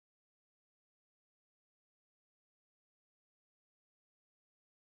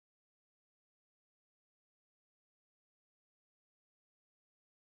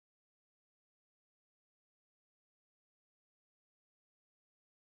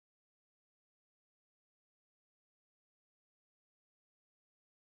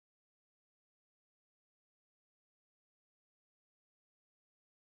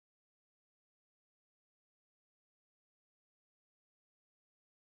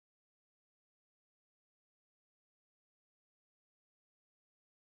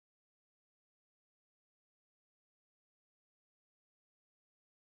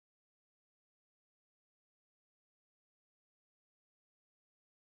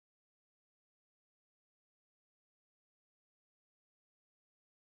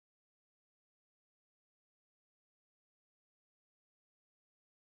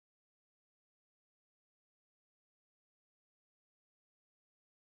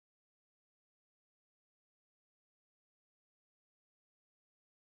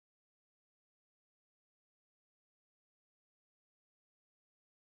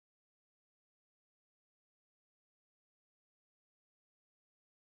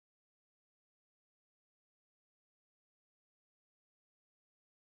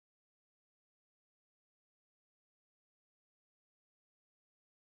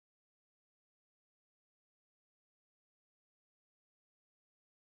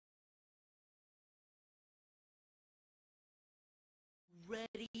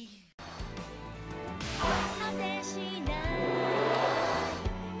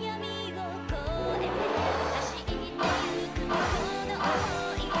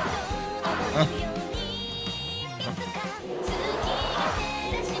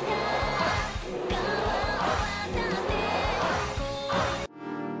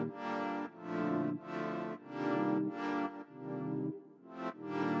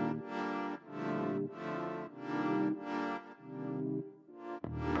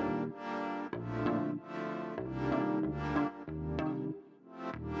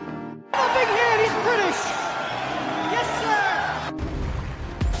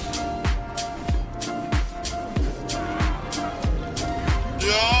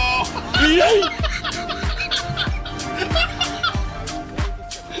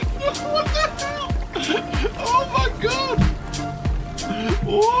Oh my god!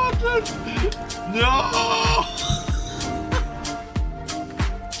 What the? No!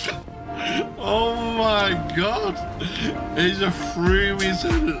 Oh my god! It's a free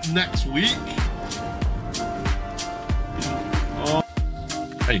reason next week. Oh.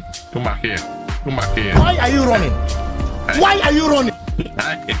 Hey, come back here. Come back here. Why are you running? Hey. Why are you running?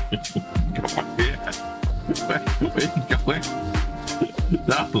 Hey, come back here. Where are you going?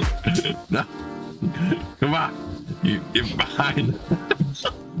 No, no. Come on. You're behind.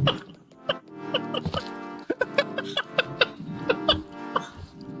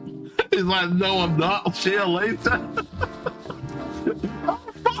 He's like, no, I'm not. I'll see you later. How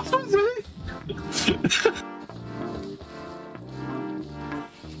fast was he?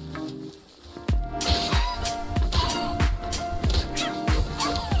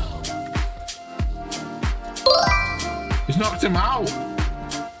 He's knocked him out.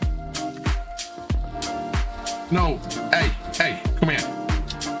 No. Hey, hey, come here.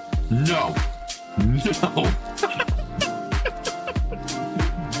 No. No.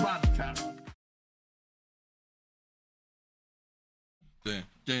 Bad cat.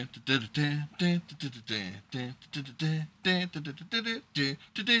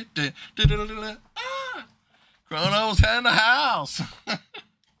 Chrono's in the house.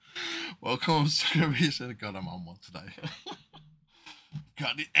 Welcome to the reason. God, I'm on one today.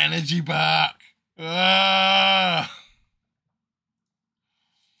 Got the energy back. I'm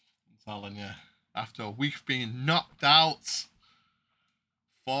telling you, after a week of being knocked out,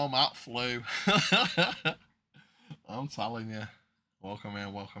 format flu. I'm telling you. Welcome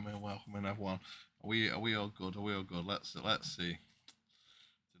in, welcome in, welcome in, everyone. Are we all good? Are we all good? Let's see.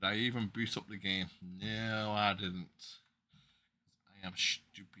 Did I even boot up the game? No, I didn't. I am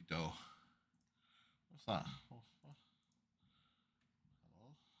stupido. What's that?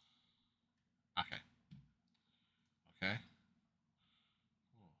 Okay. Okay.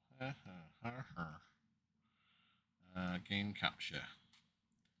 Game capture.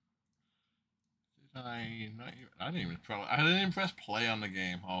 Did I not even, I didn't even press play on the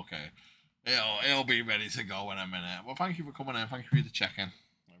game. Okay. It'll be ready to go in a minute. Well, thank you for coming in. Thank you for the check-in. I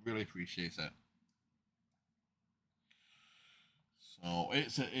really appreciate it. So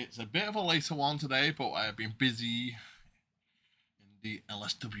it's a bit of a later one today, but I've been busy in the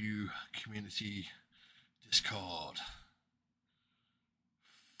LSW community Discord.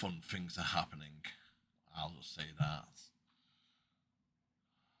 Fun things are happening. I'll just say that. Let's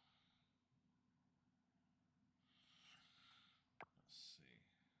see.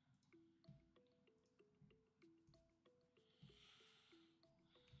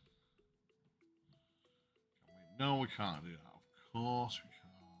 No, we can't do that. Of course we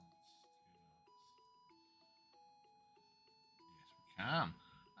can't do that. Yes, we can.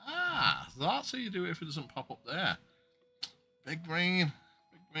 Ah, so that's how you do it if it doesn't pop up there. Big brain.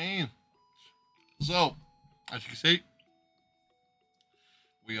 Big brain. So, as you can see,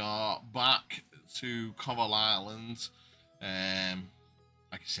 we are back to Coral Island.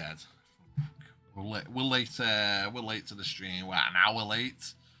 Like I said, we're late to the stream. We're an hour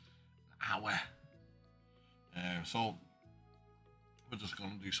late. An hour. So we're just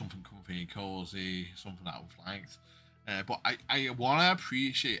gonna do something comfy, cozy, something that I've liked. But I want to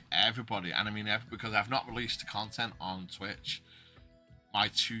appreciate everybody, and I mean because I've not released the content on Twitch. My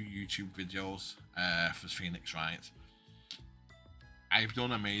 2 YouTube videos for Phoenix Wright. I've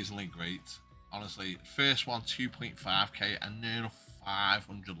done amazingly great. Honestly, first one 2.5k and nearly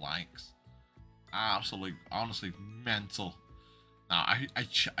 500 likes. Absolutely, honestly, mental. Now, I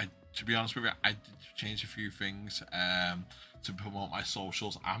to be honest with you, I did change a few things to promote my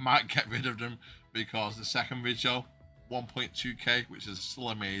socials. I might get rid of them because the second video, 1.2k, which is still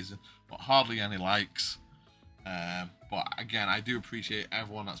amazing, but hardly any likes. But again, I do appreciate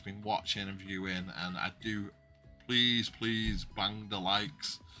everyone that's been watching and viewing, and I do please bang the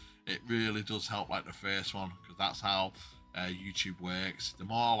likes. It really does help, like the first one, because that's how YouTube works. The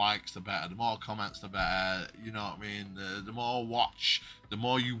more likes, the better. The more comments, the better. You know what I mean? The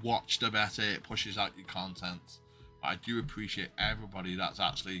more you watch, the better. It pushes out your content. But I do appreciate everybody that's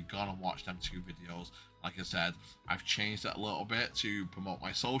actually gone and watched them 2 videos. Like I said, I've changed it a little bit to promote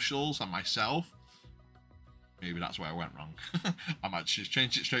my socials and myself. Maybe that's where I went wrong. I might just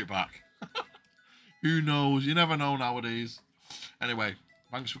change it straight back. Who knows? You never know nowadays. Anyway,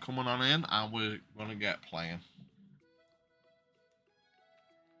 thanks for coming on in, and we're going to get playing.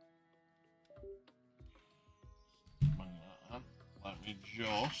 Let me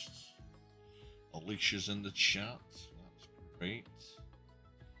just... Alicia's in the chat. That's great.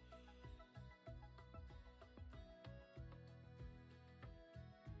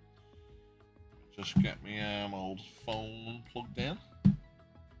 Just get me old phone plugged in.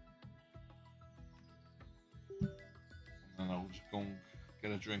 And I'll just go and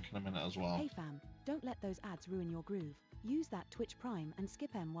get a drink in a minute as well. Hey fam, don't let those ads ruin your groove. Use that Twitch Prime and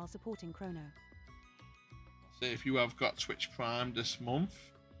skip M while supporting Chrono. So if you have got Twitch Prime this month,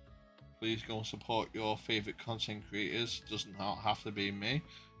 please go and support your favourite content creators. Doesn't have to be me,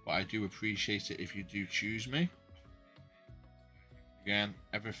 but I do appreciate it if you do choose me. Again,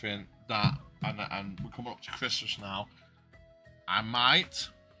 everything that, and we're coming up to Christmas now. I might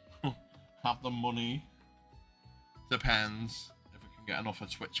have the money, depends if we can get enough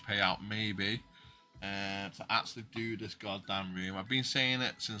of Twitch payout, maybe, to actually do this goddamn room. I've been saying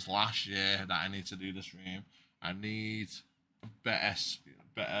it since last year that I need to do this room. I need better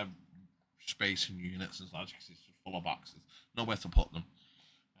space and units and such, because it's full of boxes, nowhere to put them.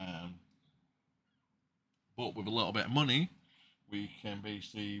 But with a little bit of money, we can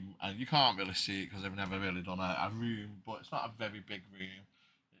basically, and you can't really see it because I've never really done a room, but it's not a very big room.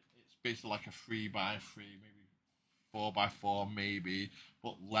 It's basically like a 3x3, maybe 4x4, maybe.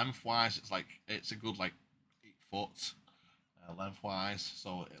 But lengthwise, it's a good 8 foot lengthwise.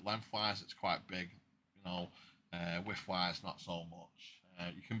 So lengthwise, it's quite big, you know. Widthwise, not so much.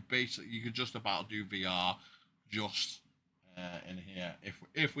 You can just about do VR just in here.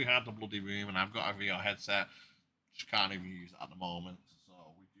 If we had the bloody room, and I've got a VR headset. Just can't even use it at the moment, so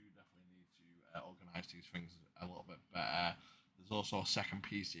we do definitely need to organise these things a little bit better. There's also a second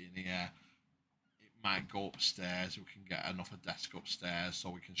PC in here. It might go upstairs. We can get enough of desk upstairs so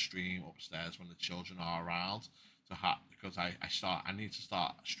we can stream upstairs when the children are around. Because I need to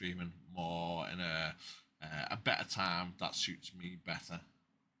start streaming more in a better time that suits me better.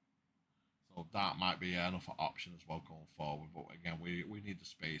 So that might be another option as well going forward. But again, we need the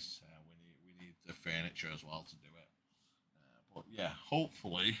space. We need the furniture as well to do it. But yeah,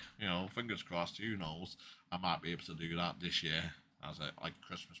 hopefully, you know, fingers crossed, who knows, I might be able to do that this year as a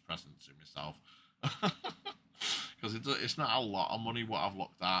Christmas present to myself. Because it's not a lot of money what I've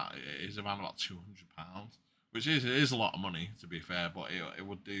looked at. It is around about £200, which is a lot of money, to be fair, but it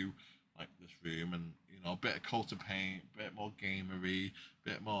would do like this room, and you know, a bit of coat of paint, a bit more gamery, a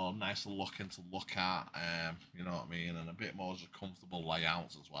bit more nicer looking to look at, you know what I mean, and a bit more just comfortable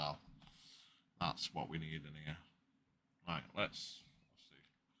layouts as well. That's what we need in here. Right, let's see.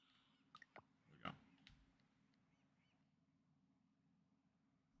 Here we go.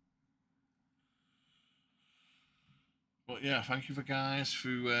 But yeah, thank you for guys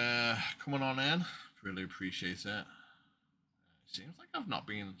for coming on in. Really appreciate it. It seems like I've not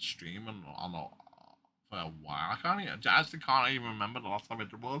been streaming for a while. I actually can't even remember the last time I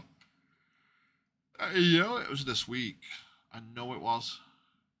did one. It was this week. I know it was.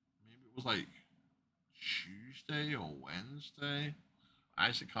 Maybe it was like Tuesday or Wednesday. I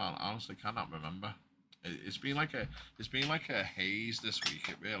actually honestly cannot remember. It's been like a haze this week.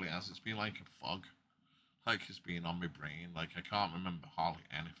 It really has. It's been like a fog. Like it's been on my brain. Like I can't remember hardly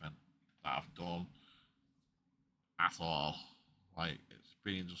anything that I've done at all. Like it's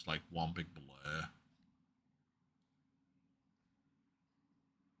been just like one big blur.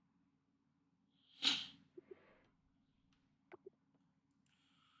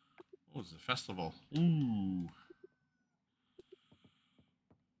 Oh, it's a festival. Ooh.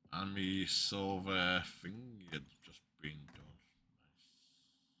 And me silver fingered just been done.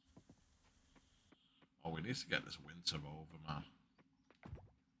 Nice. Oh, we need to get this winter over, man.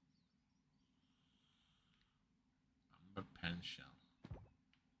 Amber pension.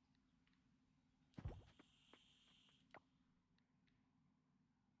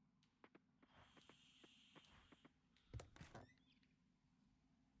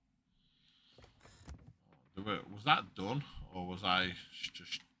 Was that done, or was I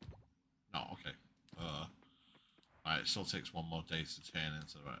just... No, okay. Right, it still takes one more day to turn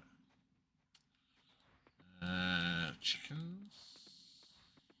into it. Chickens.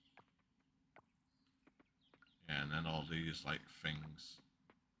 Yeah, and then all these like things.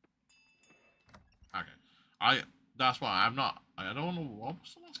 Okay. That's why I'm not. I don't know what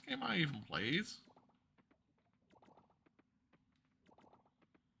was the last game I even played.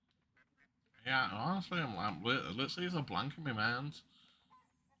 Yeah, honestly, I'm literally it's a blank in my mind.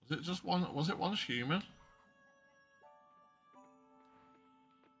 Was it just one? Was it one human?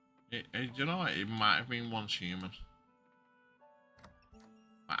 You know, it might have been one human.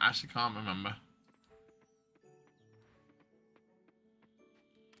 I actually can't remember.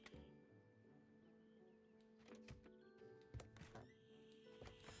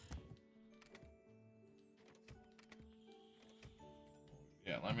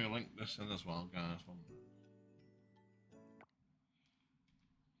 Yeah, let me link this in as well, guys. One minute.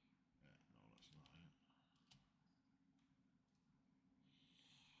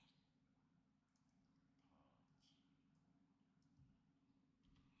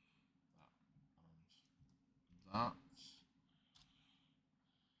 Yeah, no, that's not it.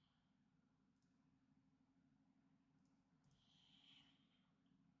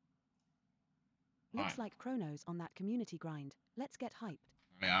 That. Looks like Chrono's on that community grind. Let's get hyped.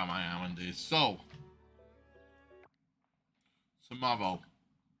 I am indeed. So, tomorrow,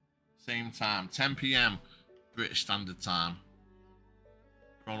 same time, 10 p.m. British Standard Time.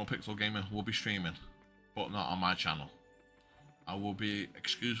 Chrono Pixel Gaming will be streaming, but not on my channel. I will be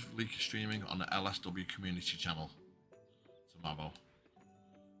exclusively streaming on the LSW community channel tomorrow.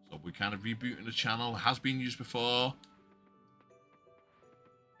 So we're kind of rebooting the channel. It has been used before.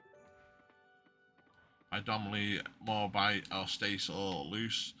 Predominantly more by Stace or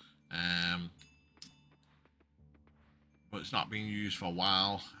Loose. But it's not being used for a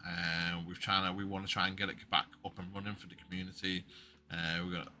while. We want to try and get it back up and running for the community.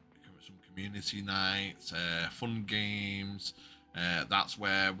 We've got some community nights, fun games. That's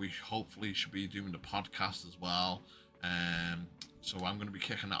where we hopefully should be doing the podcast as well. So I'm going to be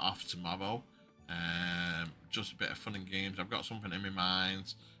kicking that off tomorrow. Just a bit of fun and games. I've got something in my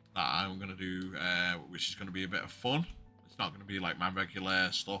mind that I'm going to do, which is going to be a bit of fun. It's not going to be like my regular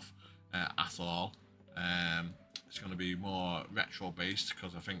stuff at all. It's going to be more retro based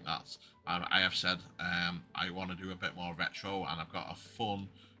because I think that's, I have said I want to do a bit more retro, and I've got a fun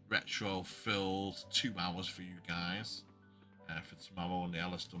retro filled 2 hours for you guys for tomorrow on the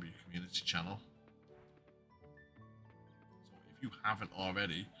LSW community channel. So if you haven't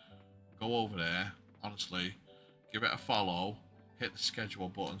already, go over there, honestly, give it a follow, hit the schedule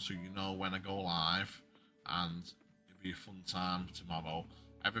button so you know when I go live, and it'll be a fun time tomorrow.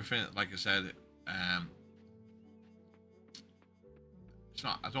 Everything, like I said, it's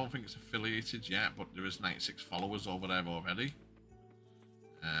not, I don't think it's affiliated yet, but there is 96 followers over there already.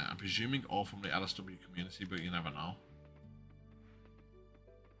 I'm presuming all from the LSW community, but you never know.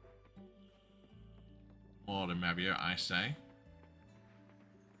 More the merrier, I say.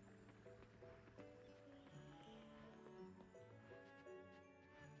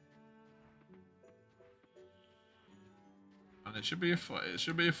 And it should be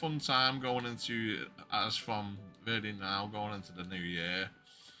a fun time going into, as from really now going into the new year.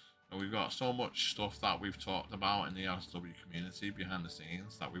 And we've got so much stuff that we've talked about in the LSW community behind the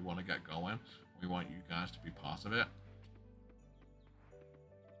scenes that we want to get going. We want you guys to be part of it.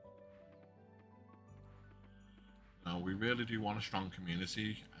 You know, we really do want a strong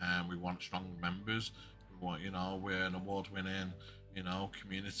community, and we want strong members. We want, we're an award-winning,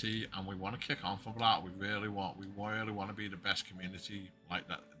 community, and we want to kick on from that. We really want to be the best community like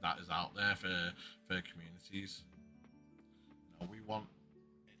that is out there for communities. We want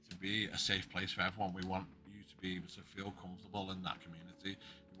it to be a safe place for everyone. We want you to be able to feel comfortable in that community.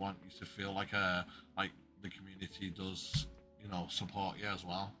 We want you to feel like the community does, support you as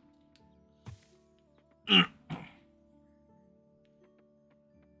well.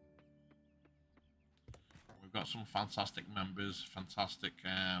 We've got some fantastic members, fantastic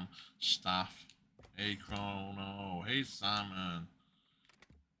staff. Hey Chrono, hey Simon.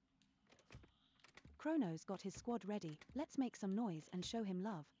 Chrono's got his squad ready. Let's make some noise and show him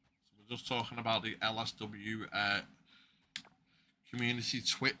love. So we're just talking about the LSW community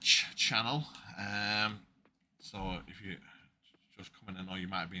Twitch channel. So if you just coming in or you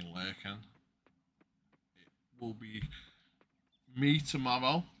might have been lurking, it will be me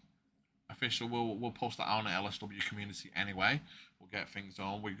tomorrow. Official, we'll post that on the LSW community anyway. We'll get things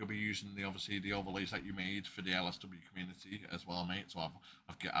on. We're gonna be using the overlays that you made for the LSW community as well, mate. So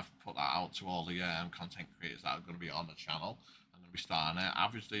I've put that out to all the content creators that are going to be on the channel. I'm going to be starting it.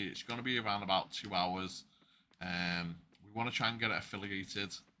 Obviously, it's going to be around about 2 hours. We want to try and get it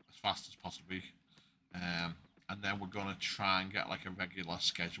affiliated as fast as possible. And then we're gonna try and get like a regular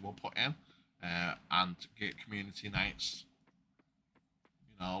schedule put in, and get community nights.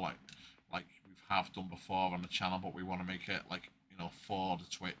 You know, like we have done before on the channel, but we want to make it like, you know, for the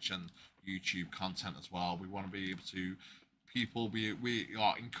Twitch and YouTube content as well. We want to be able to we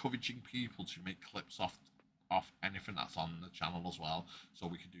are encouraging people to make clips off anything that's on the channel as well. So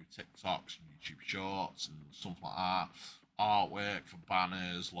we can do TikToks and YouTube shorts and something like that. Artwork for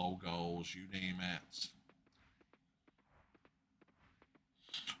banners, logos, you name it.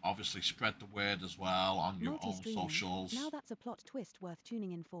 Obviously spread the word as well on your own socials. Now that's a plot twist worth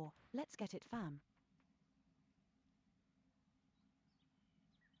tuning in for. Let's get it, fam.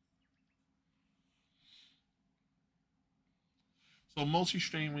 So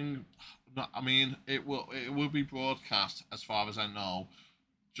multi-streaming, I mean, it will be broadcast as far as I know,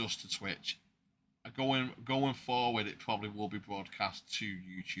 just to Twitch. Going forward, it probably will be broadcast to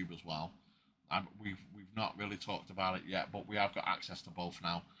YouTube as well. We've not really talked about it yet, but we have got access to both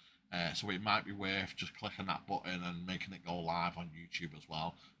now. So it might be worth just clicking that button and making it go live on YouTube as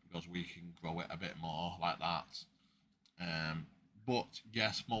well, because we can grow it a bit more like that. But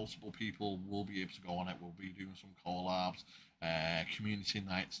yes, multiple people will be able to go on it. We'll be doing some collabs, community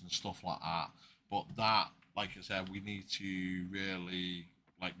nights and stuff like that. But that, like I said, we need to really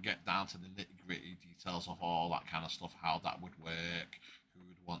like get down to the nitty-gritty details of all that kind of stuff, how that would work, who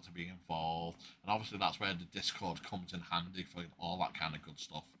would want to be involved, and obviously that's where the Discord comes in handy for all that kind of good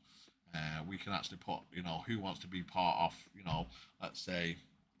stuff. We can actually put, you know, who wants to be part of, you know, let's say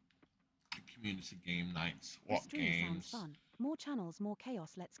community game nights, what games. Sounds fun. More channels, more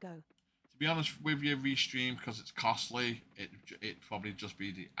chaos. Let's go. To be honest with you, Restream, because it's costly, it probably just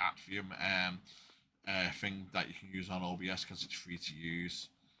be the Atrium thing that you can use on OBS because it's free to use.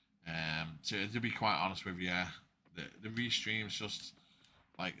 To be quite honest with you, the Restream's just,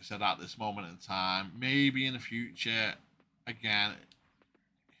 like I said, at this moment in time. Maybe in the future, again,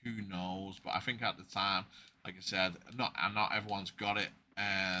 who knows? But I think at the time, like I said, not everyone's got it,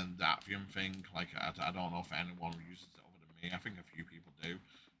 and that Atrium thing, like I don't know if anyone uses it other than me. I think a few people do,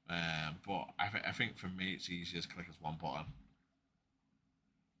 but I think for me it's easy as click as one button.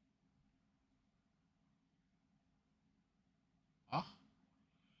 Huh?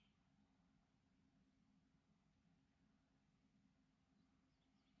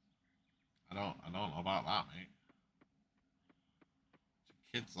 I don't know about that, mate.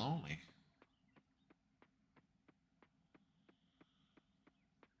 It's kids only.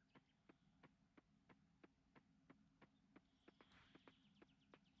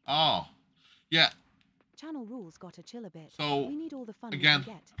 Oh, yeah. Channel rules gotta chill a bit. So we need all the fun again, we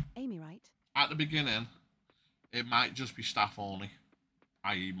can get. Amy, right? At the beginning, it might just be staff only,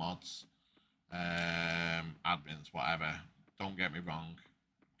 i.e. mods, admins, whatever. Don't get me wrong.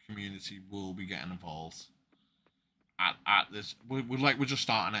 Community will be getting involved. At this, we're just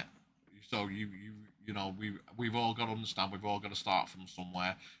starting it. So you know, we've all got to understand. We've all got to start from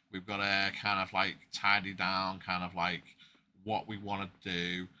somewhere. We've got to kind of like tidy down, kind of like what we want to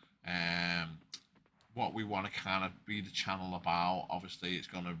do, what we want to kind of be the channel about. Obviously, it's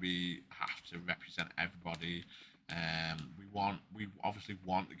going to be have to represent everybody. We obviously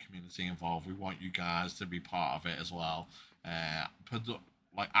want the community involved. We want you guys to be part of it as well.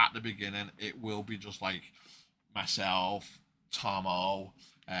 Like at the beginning, it will be just like myself, Tomo,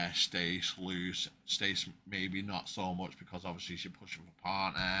 Stace, Luce. Stace maybe not so much because obviously she's pushing for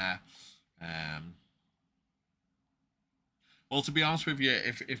partner. Well, to be honest with you,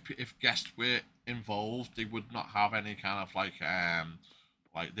 if guests were involved, they would not have any kind of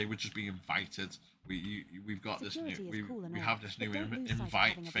like they would just be invited. We've got Security this new cool we have this new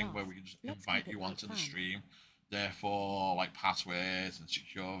invite thing where we can just invite you onto the stream. Therefore, like passwords and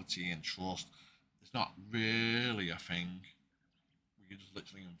security and trust, it's not really a thing. We can just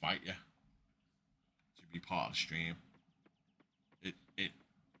literally invite you to be part of the stream.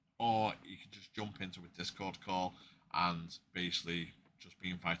 Or you can just jump into a Discord call and basically just be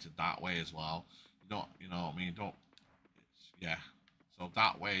invited that way as well. You know what I mean? Yeah. So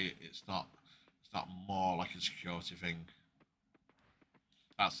that way it's not more like a security thing.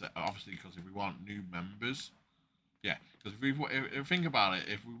 That's it. Obviously, because if we want new members, yeah, because if think about it,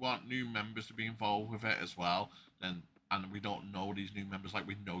 if we want new members to be involved with it as well, then and we don't know these new members, like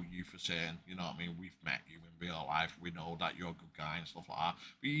we know you for saying, you know what I mean, we've met you in real life, we know that you're a good guy and stuff like that,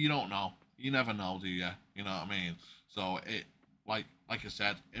 but you don't know, you never know, do you? You know what I mean? So it, like I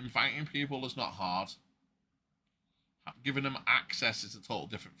said, inviting people is not hard. Giving them access is a total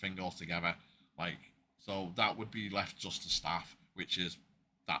different thing altogether. Like, so that would be left just to staff,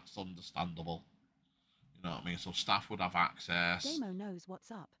 that's understandable. You know what I mean? So staff would have access. Damo knows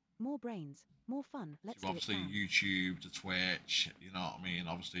what's up. More brains, more fun. Let's So do it, obviously fam. YouTube, the Twitch, you know what I mean.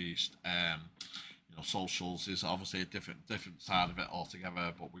 Obviously, you know, socials is obviously a different side of it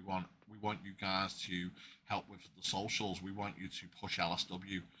altogether. But we want you guys to help with the socials. We want you to push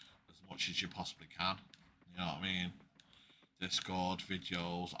LSW as much as you possibly can. You know what I mean. Discord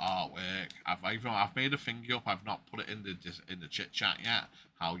videos, artwork. I've made a thing up. I've not put it in the chit chat yet.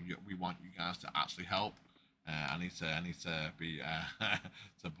 We want you guys to actually help. I need to be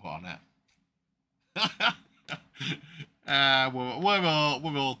to put on it.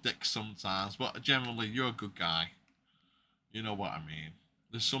 We're all dicks sometimes, but generally you're a good guy. You know what I mean.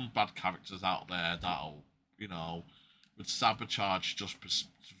 There's some bad characters out there that'll, you know, would sabotage just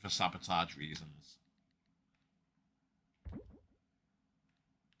for sabotage reasons.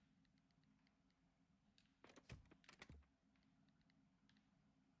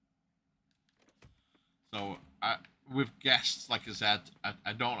 So with guests, like I said,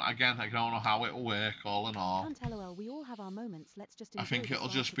 I don't know how it'll work all in all. Can't LOL, we all have our moments. Let's just enjoy I think this it'll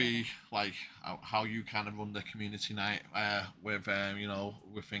ride just be together. like how you kind of run the community night with you know,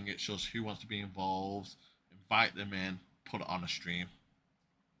 with thing. It's just who wants to be involved, invite them in, put it on a stream,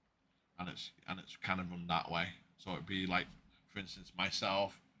 and it's kind of run that way. So it'd be like, for instance,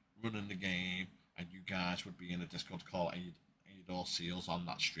 myself running the game, and you guys would be in a Discord call, and you'd all see us on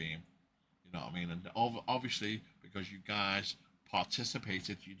that stream. You know what I mean? And obviously, because you guys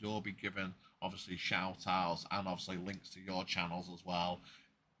participated, you'd all be given obviously shout outs and obviously links to your channels as well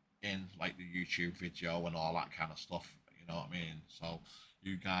in like the YouTube video and all that kind of stuff. You know what I mean? So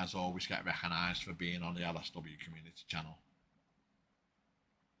you guys always get recognized for being on the LSW community channel.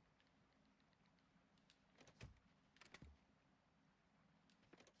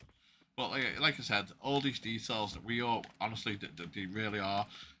 But like I said, all these details that we all honestly they really are.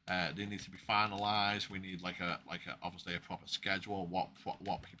 They need to be finalised. We need like a obviously a proper schedule. What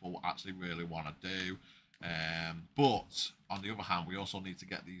people actually really want to do. But on the other hand, we also need to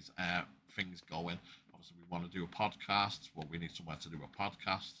get these things going. Obviously, we want to do a podcast. Well, we need somewhere to do a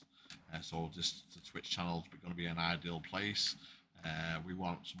podcast. So the Twitch channel is going to be an ideal place. We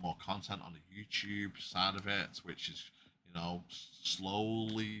want some more content on the YouTube side of it, which is, you know,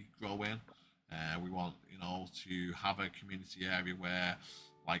 slowly growing. We want, you know, to have a community area where,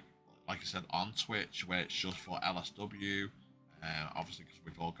 like I said, on Twitch, where it's just for LSW. Obviously, because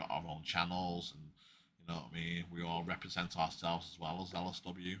we've all got our own channels, and you know what I mean. We all represent ourselves as well as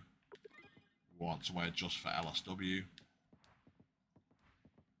LSW. We want somewhere just for LSW.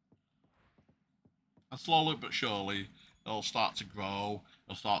 And slowly but surely, it'll start to grow.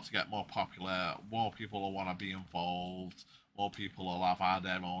 It'll start to get more popular. More people will want to be involved. More people will have had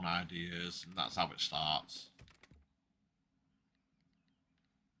their own ideas, and that's how it starts.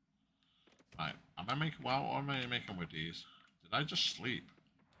 Right, am I making? Well, what am I making with these? Did I just sleep?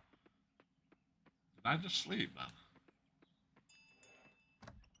 Did I just sleep then?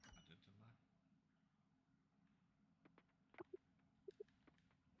 I did, didn't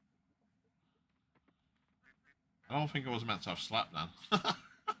I? I don't think I was meant to have slept then.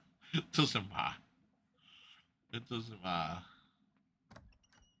 It doesn't matter. It doesn't matter.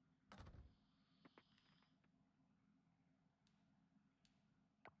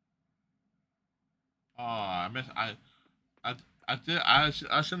 Oh, I missed. I did. I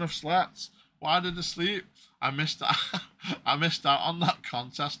shouldn't have slept. Why did I sleep? I missed that. I missed out on that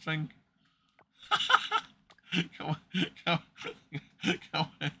contest thing. can, we, can,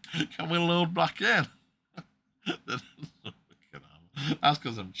 can we load back in? That's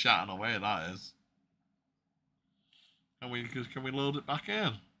because I'm chatting away. That is. Can we load it back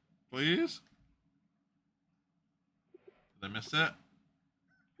in, please? Did I miss it?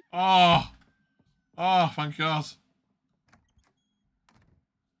 Oh, oh, thank God.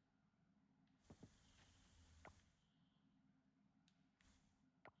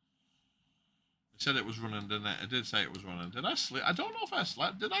 It said it was running, didn't it? It did say it was running. Did I sleep? I don't know if I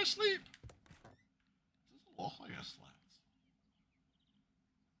slept. Did I sleep? It doesn't look like I slept.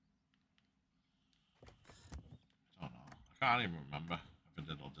 I don't know. I can't even remember if I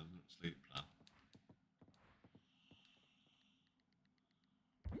did or didn't sleep then.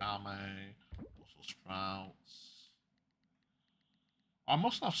 Kame, Brussels sprouts. I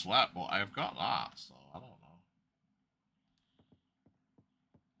must have slept, but I've got that, so I don't know.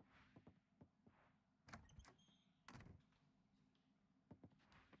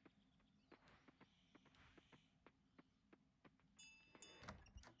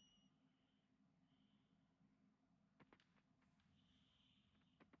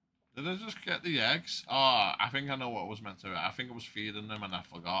 Did I just get the eggs? Oh, I think I know what was meant to. I think I was feeding them and I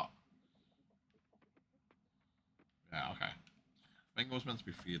forgot. Yeah, okay. think I was meant to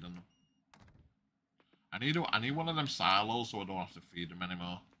be feeding them. I need one of them silos so I don't have to feed them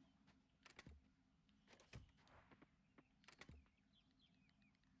anymore.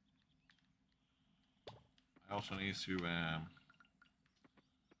 I also need to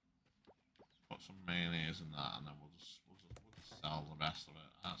put some mayonnaise in that, and then we'll just sell the rest of it.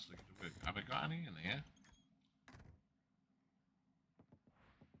 Actually, have we got any in here?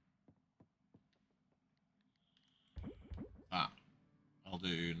 That I'll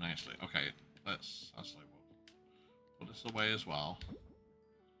do nicely. Okay, let's actually we'll put this away as well.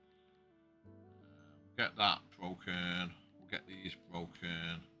 Get that broken. We'll get these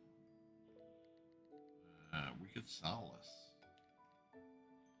broken. We could sell this.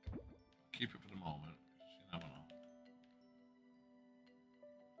 Keep it for the moment. You never know.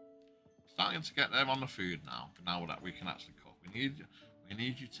 Starting to get them on the food now. Now that we can actually cook, we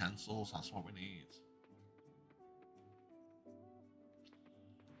need utensils. That's what we need.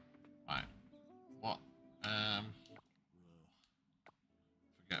 Right. What?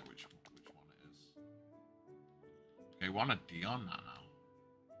 Forget which one it is. Okay, we want a D on that now.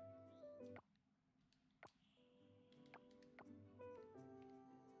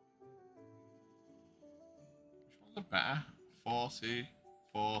 Which one's the better? 40,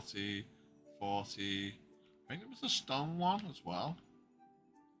 40, 40. I think it was the stone one as well.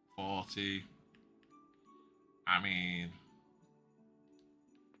 40. I mean,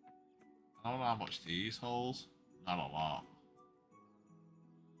 I don't know how much these holds. Not a lot.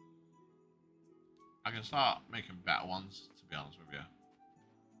 I can start making better ones, to be honest with you.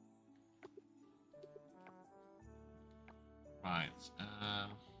 Right.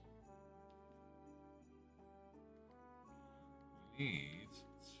 We need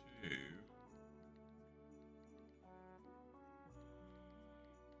to.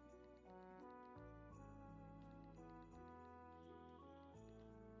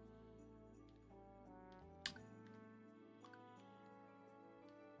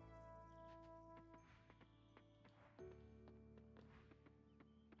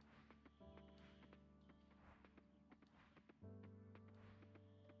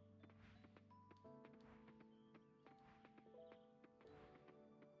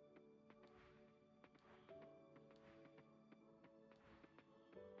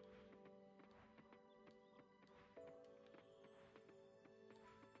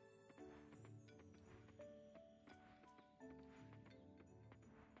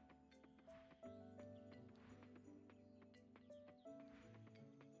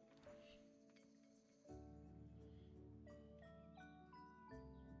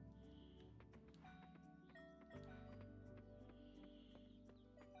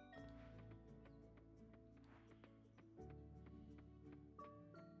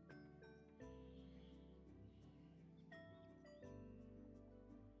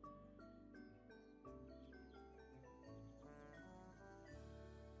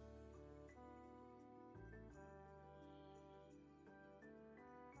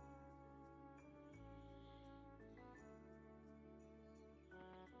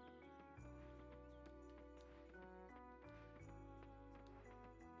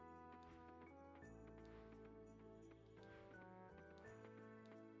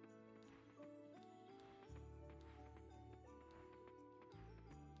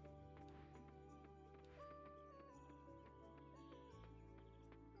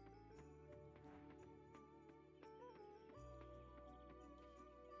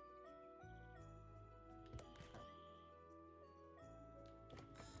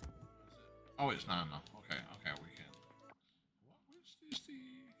 Oh, it's not enough. Okay, we can. What is the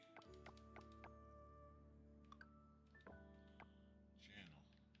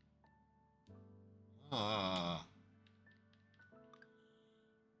channel?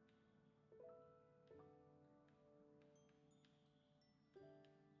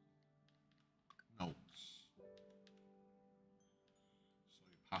 Notes. So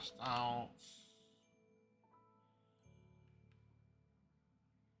you passed out.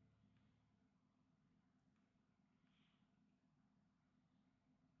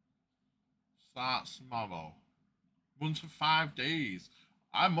 Start tomorrow. Runs for 5 days.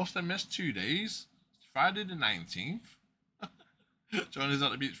 I must have missed 2 days. It's Friday the 19th. Join us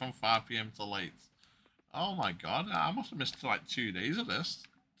at the beach from 5 PM till late. Oh my god, I must have missed like 2 days of this.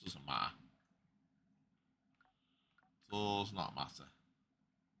 Doesn't matter. Does not matter.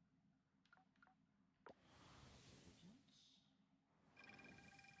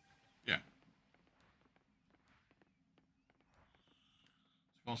 Yeah.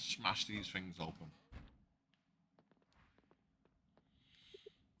 Let's go and smash these things open.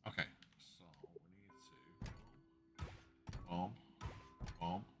 Okay, so we need to boom.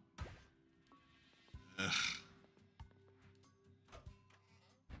 Ugh.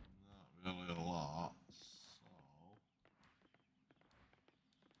 Not really a lot.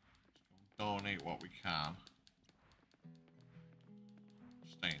 So donate what we can.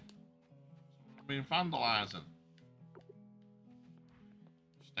 Stain. I've been vandalizing.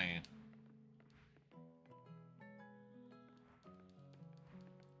 Stain.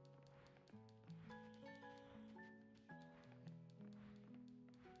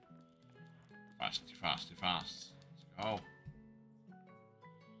 Fasty, fasty, fast. Let's go.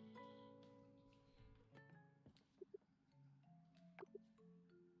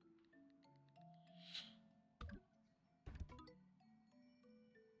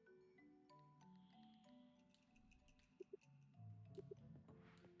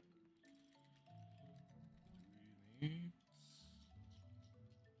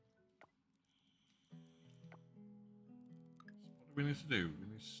 What do we need to do? We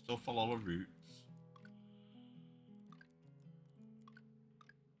need to still follow the routes.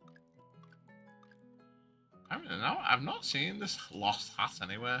 I mean, no, I've not seen this lost hat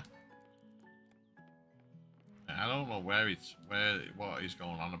anywhere. I don't know what he's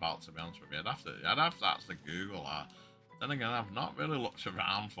going on about, to be honest with you. I'd have to actually Google that. Then again, I've not really looked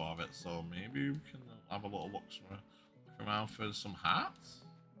around for it, so maybe we can have a little look around for some hats.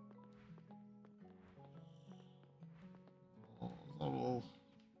 Oh,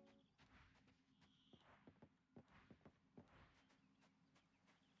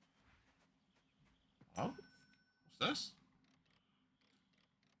 what's this?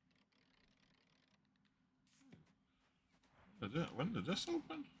 When did this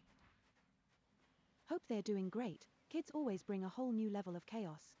open? Hope they're doing great. Kids always bring a whole new level of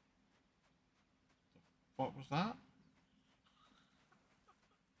chaos. What was that?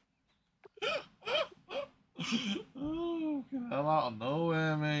 Oh, get the hell out of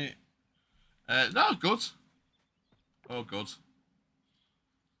nowhere, mate. No, good. Oh, good.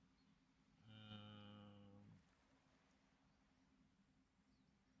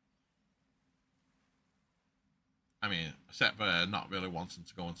 I mean, except for not really wanting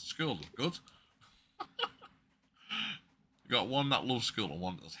to go into school, good. You got one that loves school and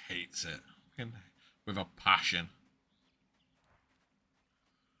one that hates it. With a passion.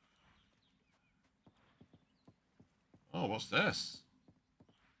 Oh, what's this?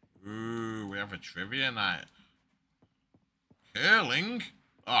 Ooh, we have a trivia night. Curling?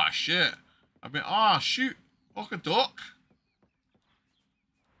 Oh, shit. Oh, shoot. Look, a duck.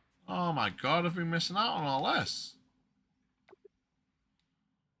 Oh, my God. I've been missing out on all this.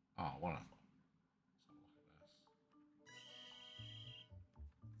 Oh, what a...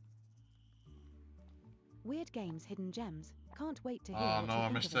 Weird Games Hidden Gems. Can't wait to hear Oh, what no, you I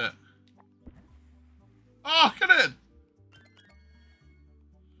think missed of it. Oh, get in!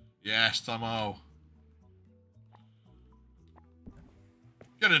 Yes, Tomo.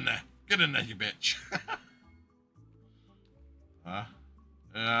 Get in there. Get in there, you bitch. Bob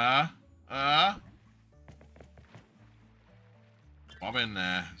in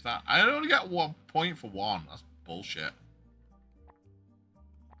there. Is that... I only get 1 point for one. That's bullshit.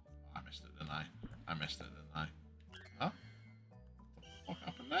 I missed it, didn't I? I missed it, didn't I? Huh? What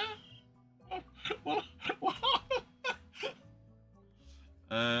happened there? What?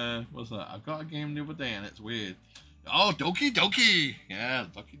 What's that? I got a game the other day and it's weird. Oh, Doki Doki! Yeah,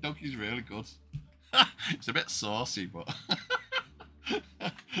 Doki Doki's really good. It's a bit saucy, but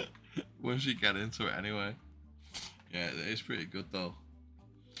once you get into it anyway. Yeah, it is pretty good though.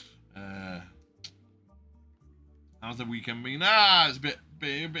 How's the weekend been? It's a bit.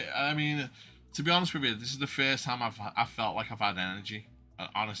 I mean, to be honest with you, this is the first time I felt like I've had energy. I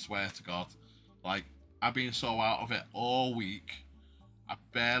honest swear to God, like I've been so out of it all week.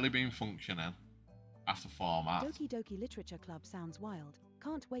 I've barely been functioning after format. Doki Doki Literature Club sounds wild.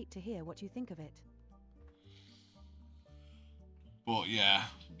 Can't wait to hear what you think of it. But yeah,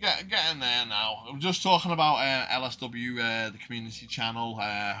 getting there now. I'm just talking about LSW, the community channel.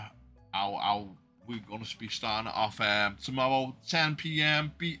 How we're going to be starting it off tomorrow, 10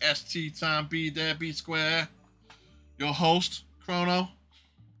 p.m. BST time. Be there, be square. Your host, Chrono.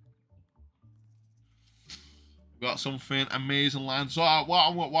 Got something amazing lined. So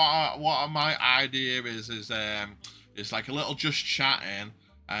what my idea is like a little just chatting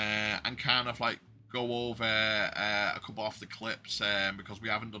and kind of like go over a couple of the clips because we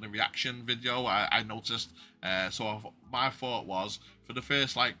haven't done a reaction video. I noticed. So my thought was for the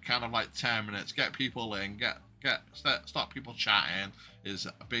first like kind of like 10 minutes, get people in, start people chatting. Is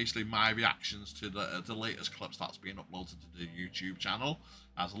basically my reactions to the latest clips that's being uploaded to the YouTube channel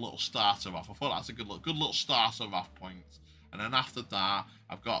as a little starter off. I thought that's a good little starter off point. And then after that,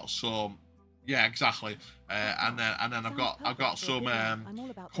 I've got some Yeah, exactly. And then I've Sounds got perfect for a some video. I'm all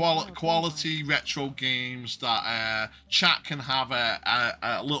about those wild quality retro games that chat can have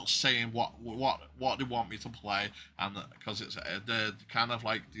a little say in what they want me to play, and because it's the kind of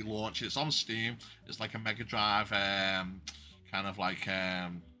like the launch. It's on Steam. It's like a Mega Drive kind of like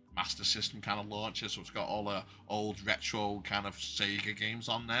Master System kind of launcher, so it's got all the old retro kind of Sega games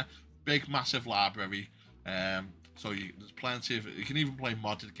on there. Big massive library. So there's plenty of. You can even play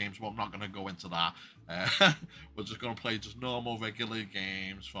modded games, but I'm not going to go into that. We're just going to play just normal, regular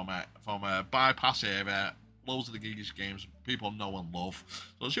games from a bypass era. Loads of the geekiest games people know and love.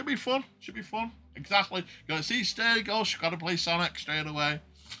 So it should be fun. Should be fun. Exactly. Got to see Stay Ghost. Got to play Sonic straight away.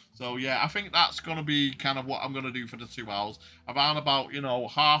 So yeah, I think that's going to be kind of what I'm going to do for the 2 hours. Around about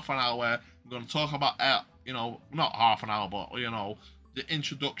half an hour, I'm going to talk about not half an hour, but the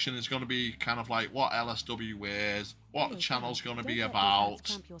introduction is going to be kind of like what LSW is, what the channel's going to be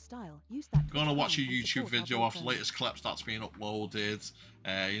about. Going to watch a YouTube video of the latest clips that's been uploaded,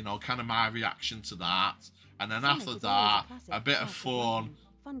 kind of my reaction to that. And then after that, a bit of fun,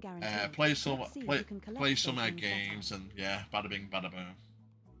 play some games, and yeah, bada bing, bada boom.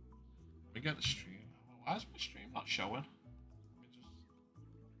 Let me get the stream. Why is my stream not showing?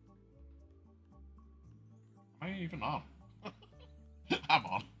 Am I even on? I'm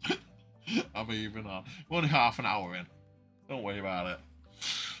on. I'm even on. We're only half an hour in. Don't worry about it.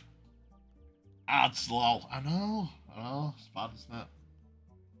 Ads, lol. I know. It's bad, isn't it?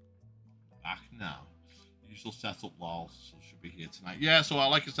 Back now. Usual setup, lol. So should be here tonight. Yeah. So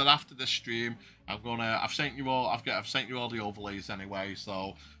like I said, after this stream, I've sent you all the overlays anyway.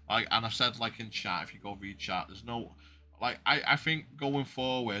 So and I've said like in chat, if you go read chat, there's no. Like, I think going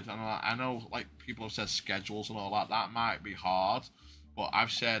forward, and I know like people have said schedules and all that, that might be hard, but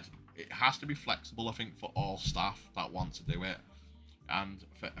I've said it has to be flexible, I think, for all staff that want to do it. And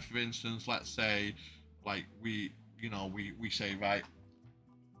for instance, let's say like we say, right,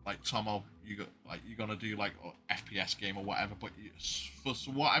 like Tomo, you're gonna do like an FPS game or whatever, but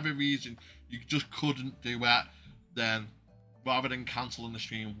for whatever reason you just couldn't do it, then rather than cancelling the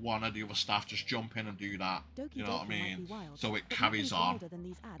stream, one of the other staff just jump in and do that. You know what I mean? So it carries on.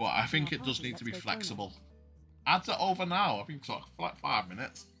 But I think it does need to be flexible. Ads are over now. I've been talking for like 5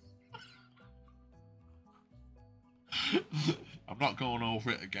 minutes. I'm not going over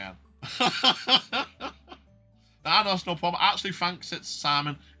it again. No, that's no problem. Actually, thanks, it's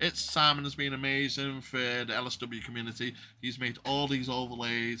Simon. Simon has been amazing for the LSW community. He's made all these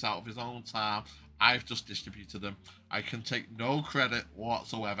overlays out of his own time. I've just distributed them. I can take no credit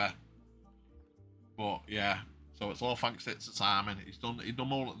whatsoever. But yeah, so it's all thanks to Simon. He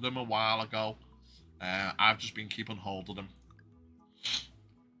done them a while ago. I've just been keeping hold of them.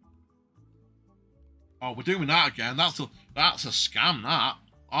 Oh, we're doing that again. That's a scam. That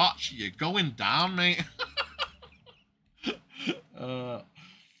Archie, you're going down, mate. But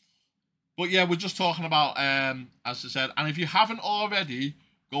yeah, we're just talking about as I said, and if you haven't already,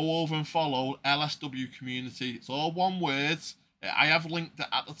 go over and follow LSW Community. It's all one word. I have linked it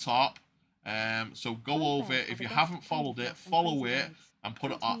at the top. So go over it. If you haven't followed it, follow it and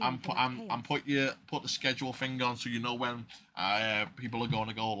put it on, and put the schedule thing on so you know when people are going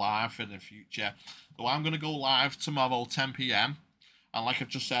to go live in the future. So I'm going to go live tomorrow 10 p.m. And like I've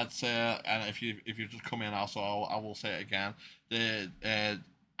just said, and if you just come in also, I will say it again.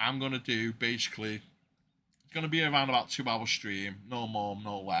 I'm going to do basically. It's going to be around about 2 hour stream, no more,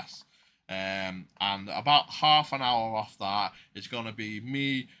 no less. And about half an hour off that, it's going to be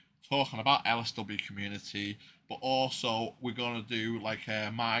me talking about LSW community, but also we're going to do like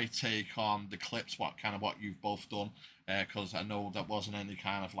my take on the clips, what you've both done, because I know that wasn't any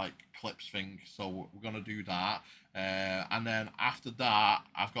kind of like clips thing, so we're going to do that. And then after that,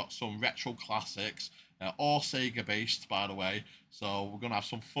 I've got some retro classics, all Sega based, by the way. So we're going to have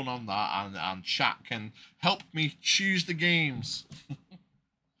some fun on that, and chat can help me choose the games.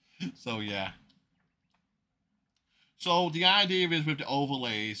 So yeah. So the idea is with the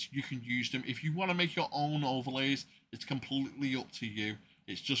overlays, you can use them. If you want to make your own overlays, it's completely up to you.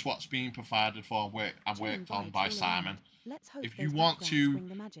 It's just what's being provided for and worked on by Simon. If you want to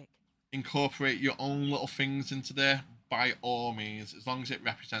incorporate your own little things into there, by all means, as long as it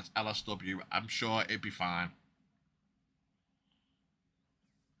represents LSW, I'm sure it'd be fine.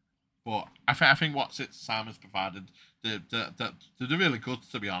 But I think what's it Simon's provided, they're really good,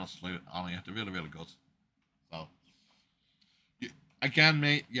 to be honest with you. They're really, really good. So, again,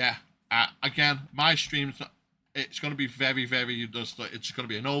 mate, yeah. Again, my streams, it's going to be very, very, it's going to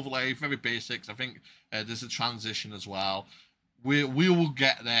be an overlay, very basics. I think there's a transition as well. We will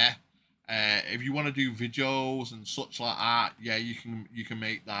get there. if you want to do videos and such like that, yeah, you can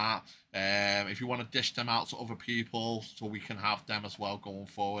make that. If you want to dish them out to other people, so we can have them as well going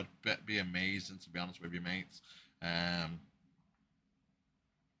forward, be amazing, to be honest with you, mates.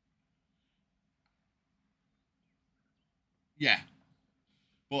 Yeah,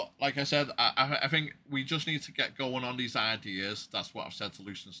 but like I said, I think we just need to get going on these ideas. That's what I've said to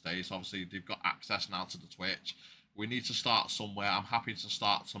Lucian Stace. Obviously, they've got access now to the Twitch. We need to start somewhere. I'm happy to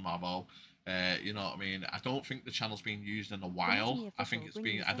start tomorrow. You know what I mean? I don't think the channel's been used in a while. I think it's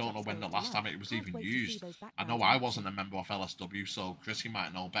been, I don't know when the last time it was even used. I know I wasn't a member of LSW, so Chrissy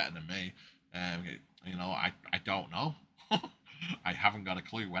might know better than me. You know, I don't know. I haven't got a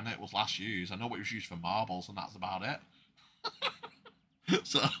clue when it was last used. I know it was used for marbles, and that's about it.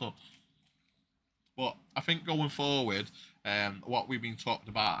 So, but I think going forward, what we've been talking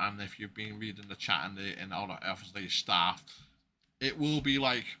about, and if you've been reading the chat and all the obviously staff, it will be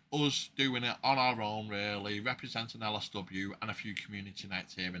like us doing it on our own, really, representing LSW and a few community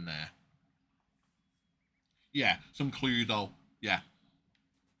nights here and there. Yeah, some Cluedo, yeah.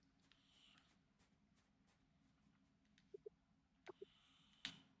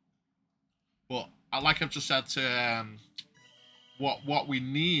 But like I've just said to what we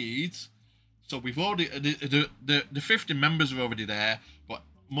need. So we've already the 50 members are already there, but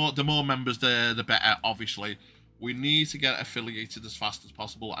the more members the better. Obviously, we need to get affiliated as fast as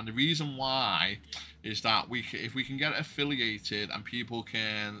possible, and the reason why is that if we can get affiliated and people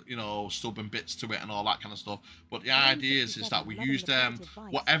can, you know, sub and bits to it and all that kind of stuff. But the idea is that we use them,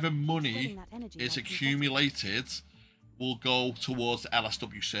 whatever money is accumulated will go towards the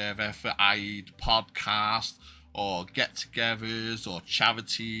LSW server for, i.e., the podcast or get-togethers or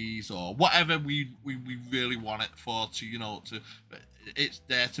charities or whatever we really want it for, to, you know, to, it's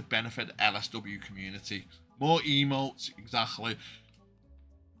there to benefit the LSW community. More emotes, exactly.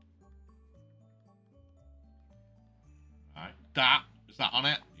 Right, is that on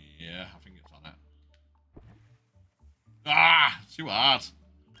it? Yeah, I think it's on it. Ah, too hard.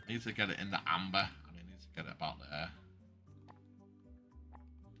 I need to get it in the amber, and I need to get it about there.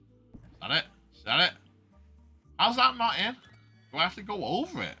 Is that it? Is that it? How's that not in? Do I have to go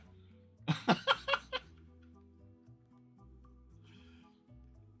over it?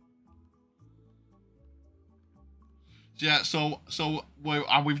 Yeah, so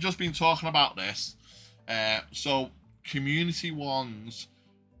we've just been talking about this. So community ones,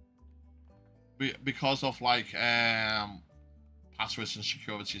 because of like passwords and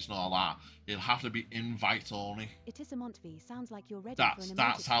securities and all that, it'll have to be invite only. Sounds like you're ready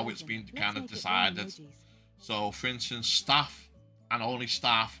that's how it's been kind of decided. So, for instance, staff and only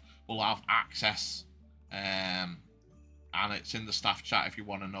staff will have access, and it's in the staff chat if you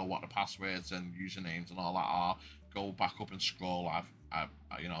want to know what the passwords and usernames and all that are. Go back up and scroll. I've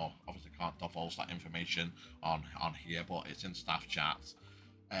you know, obviously can't divulge that information on here, but it's in staff chats.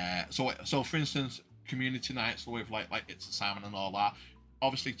 So for instance, community nights with like It's a Salmon and all that.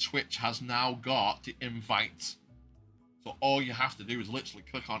 Obviously, Twitch has now got the invite. So all you have to do is literally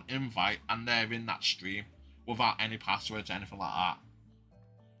click on invite, and they're in that stream without any passwords or anything like that.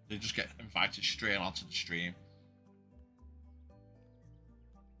 They just get invited straight onto the stream.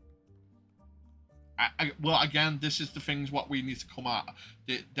 Well, again, this is the things what we need to come at.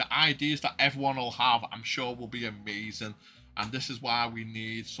 The ideas that everyone will have, I'm sure, will be amazing, and this is why we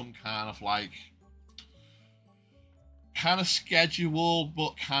need some kind of schedule,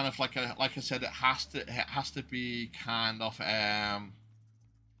 but kind of like I said, it has to be kind of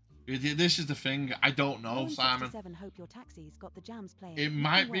this is the thing. I don't know, Simon. Hope your taxi's got the jams playing. It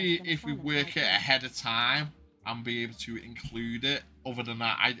might be if we work it ahead of time and be able to include it. Other than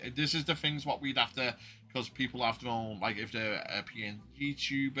that, this is the things what we'd have to, because people have their own, like if they're a PNG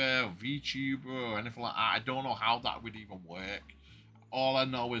tuber or VTuber or anything like that, I don't know how that would even work. All I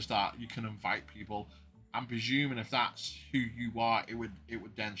know is that you can invite people. I'm presuming if that's who you are, it would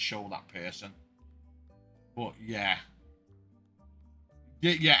then show that person. But yeah,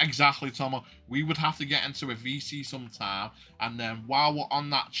 exactly, Tomo. We would have to get into a VC sometime, and then while we're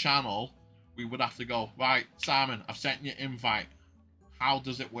on that channel, we would have to go, right, Simon, I've sent you an invite. How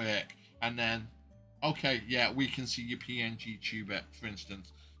does it work? And then, okay, yeah, we can see your PNG tuber, for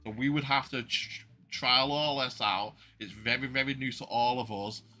instance. So we would have to trial all this out. It's very, very new to all of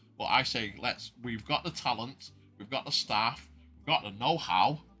us. But I say, we've got the talent, we've got the staff, we've got the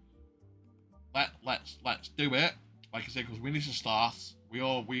know-how. Let's do it. Like I said, because we need to start. We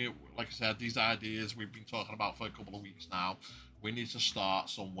like I said, these ideas we've been talking about for a couple of weeks now. we need to start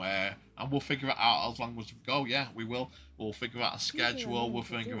somewhere, and we'll figure it out as long as we go. Yeah, we will. We'll figure out a schedule. We'll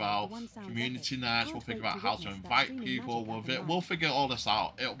figure out community nights. We'll figure out how to invite people. We'll figure all this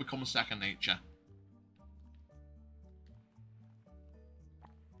out. It'll become a second nature.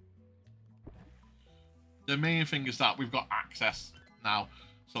 The main thing is that we've got access now,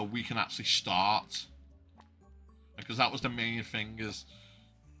 so we can actually start. Because that was the main thing, is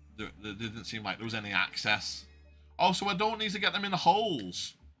there didn't seem like there was any access. Oh, so I don't need to get them in the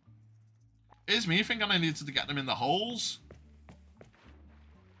holes. Is me thinking I needed to get them in the holes?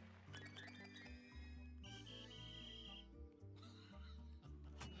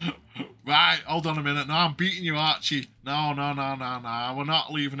 Right, hold on a minute. No, I'm beating you, Archie. No. We're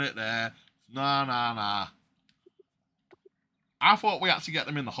not leaving it there. No. I thought we had to get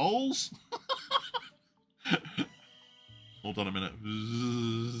them in the holes. Hold on a minute.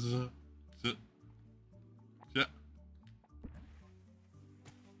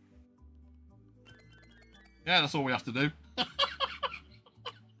 Yeah, that's all we have to do.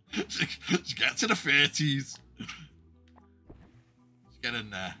 Just get to the 30s. Let's get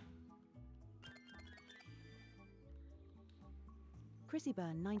in there. Chrissy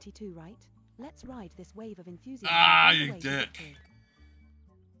Burn 92, right? Let's ride this wave of enthusiasm. Ah, you dick.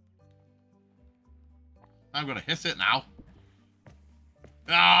 I'm gonna hit it now.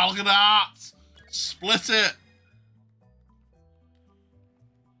 Ah, look at that! Split it!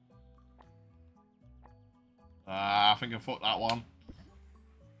 Ah, I think I fucked that one.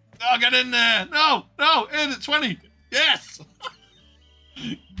 Oh, get in there! No! In at 20! Yes!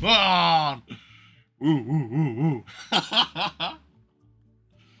 Come on! Ooh.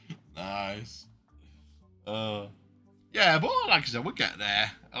 Nice. Yeah, but like I said, we'll get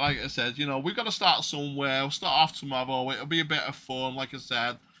there. Like I said, you know, we've got to start somewhere. We'll start off tomorrow. It'll be a bit of fun, like I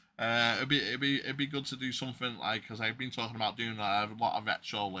said. It'd be good to do something like, because I've been talking about doing a lot of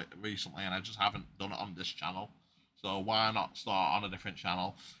retro recently, and I just haven't done it on this channel. So why not start on a different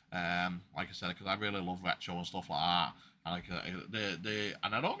channel? Like I said, because I really love retro and stuff like that. And like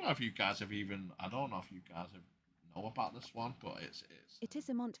and I don't know if you guys have know about this one, but it is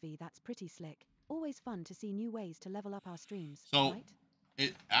a Montvie that's pretty slick. Always fun to see new ways to level up our streams. So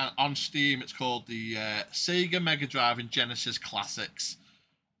right? On Steam, it's called the Sega Mega Drive and Genesis Classics.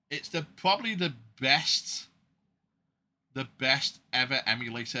 It's probably the best ever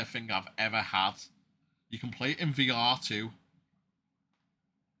emulator thing I've ever had. You can play it in VR too.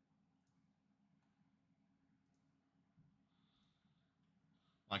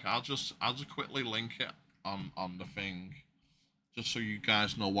 Like I'll just quickly link it on the thing, just so you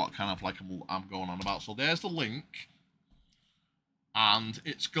guys know what kind of like I'm going on about. So there's the link, and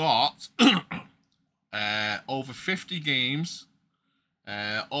it's got over 50 games,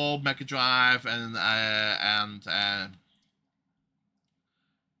 all Mega Drive and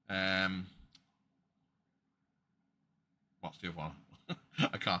what's the other one?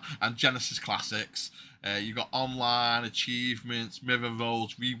 I can't. And Genesis Classics. You got online achievements, mirror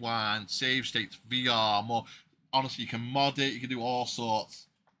roads, rewind, save states, VR. More. Honestly, you can mod it. You can do all sorts.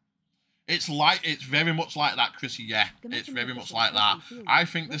 It's very much like that, Chrissy. Yeah, it's very much like that. I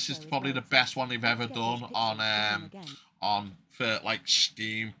think this is probably the best one they've ever done on for like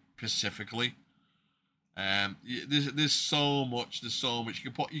Steam specifically. There's so much.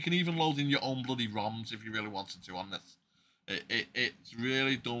 You can even load in your own bloody ROMs if you really wanted to on this. It's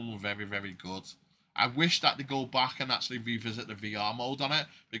really done very, very good. I wish that they go back and actually revisit the VR mode on it,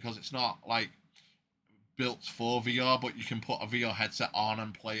 because it's not like built for VR, but you can put a VR headset on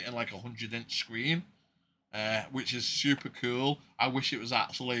and play it in like a 100-inch screen, which is super cool. I wish it was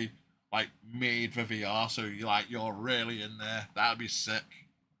actually like made for VR, so you're really in there. That'd be sick.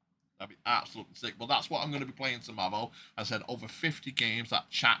 That'd be absolutely sick. But that's what I'm going to be playing tomorrow. I said over 50 games that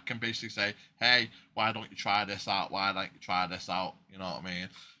chat can basically say, hey, why don't you try this out? Why don't you try this out? You know what I mean?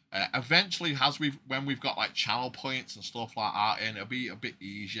 Eventually, when we've got like channel points and stuff like that, and it'll be a bit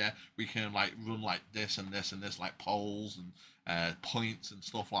easier. We can like run like this and this and this, like polls and points and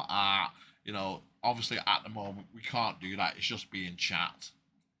stuff like that. You know, obviously at the moment we can't do that. It's just being chat.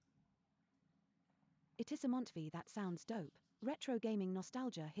 It is a Montvie that sounds dope. Retro gaming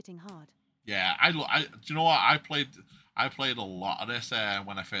nostalgia hitting hard. Yeah, do you know what? I played a lot of this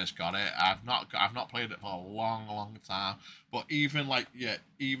when I first got it. I've not played it for a long time. But even like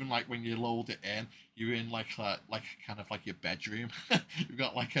when you load it in, you're in like kind of like your bedroom. You've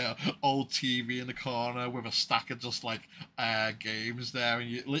got like a old TV in the corner with a stack of just like games there, and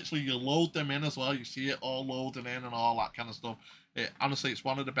you load them in as well. You see it all loading in and all that kind of stuff. Honestly, it's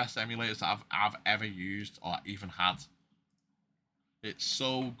one of the best emulators that I've ever used or even had. It's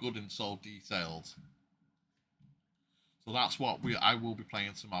so good and so detailed. So that's what I will be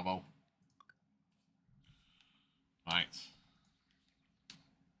playing tomorrow. Right.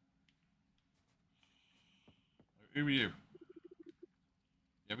 Who are you? You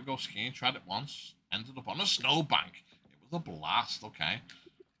ever go skiing? Tried it once. Ended up on a snowbank. It was a blast. Okay.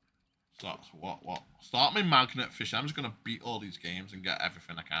 So that's what? Start my magnet fishing. I'm just gonna beat all these games and get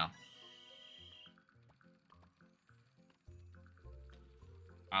everything I can.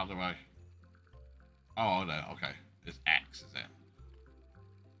 How do I? Oh, no. Okay. It's X, is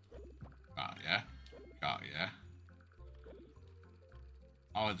it? Got it, yeah. Got it, yeah.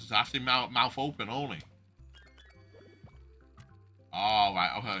 Oh, it's after mouth open only. Oh,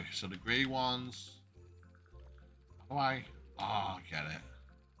 right. Okay. So the grey ones. How do I? Oh, I get it.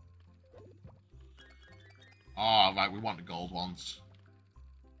 Oh, right. We want the gold ones.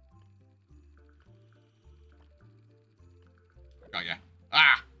 Got ya.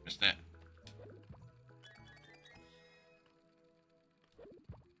 Ah! Missed it.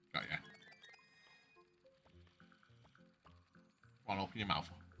 Got ya. Come on, open your mouth.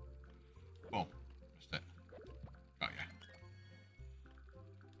 Boom. Missed it. Got ya.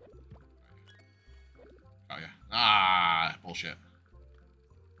 Got ya. Ah! Bullshit.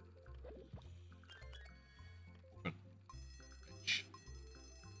 Open. Bitch.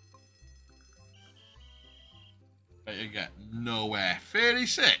 Bet you get nowhere.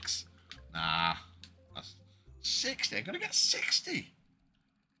 36? Nah. That's 60. I'm gonna get 60.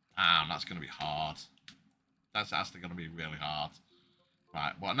 Damn, that's gonna be hard. That's actually gonna be really hard.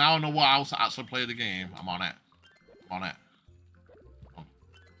 Right, but now I know what else to actually play the game. I'm on it. I'm on it. Come on.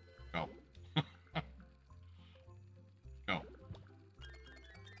 Go. Go.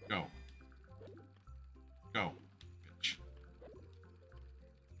 Go. Go. Bitch.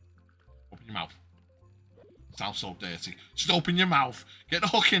 Open your mouth. Sounds so dirty. Just open your mouth. Get the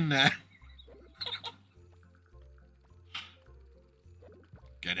hook in there.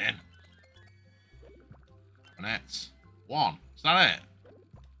 Get in. And it's 1. Is that it?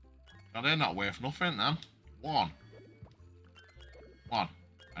 No, they're not worth nothing, then. 1. 1.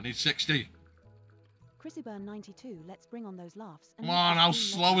 I need 60. Chrissyburn 92, let's bring on those laughs. Come on, how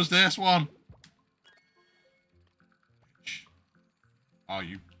slow is this one? Oh,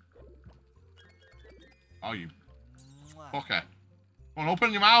 you. Oh, you. Fucker. Come on,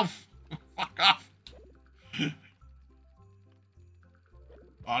 open your mouth. Fuck off.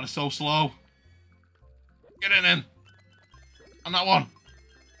 Oh, they're so slow. Get in then. On that one.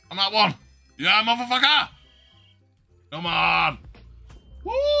 On that one. Yeah, motherfucker. Come on.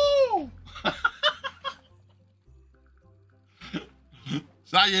 Woo.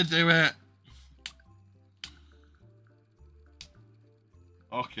 That's how you do it.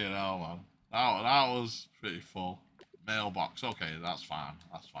 Okay, now, man. That was pretty full. Mailbox. Okay, that's fine.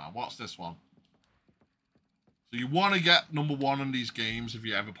 That's fine. What's this one? So you want to get #1 in these games if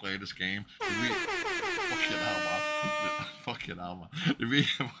you ever play this game. Fucking hell, man. Fucking hell, man. The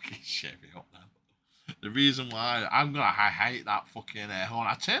reason fucking shit me up, man. The reason why I hate that fucking air horn.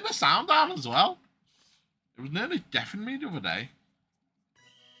 I turned the sound down as well. It was nearly deafening me the other day.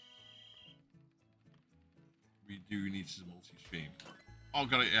 We do need to multi-stream. Oh,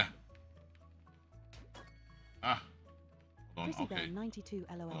 got it, yeah. Ah. Okay. 92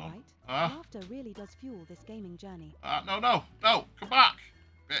 LOL, right? Laughter really does fuel this gaming journey. No. Come back,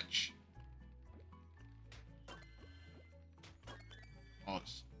 bitch. Oh,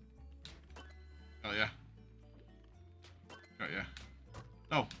 it's... Oh, yeah. Got ya.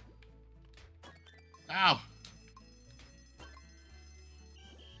 No. Ow.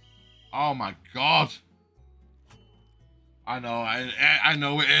 Oh, my God. I know. I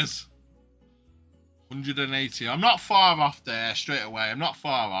know it is. 180. I'm not far off there straight away. I'm not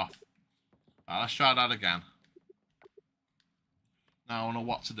far off. Right, let's try that again. Now I know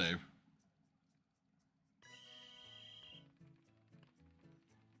what to do.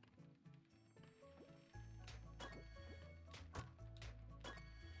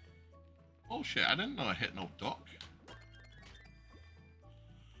 Oh shit, I didn't know I hit no duck.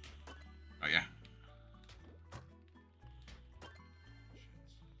 Oh yeah.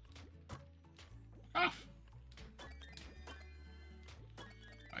 Off.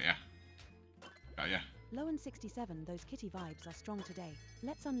 Oh yeah. Oh yeah. Low and 67, those kitty vibes are strong today.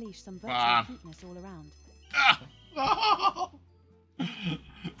 Let's unleash some virtual cuteness all around. Ah! No!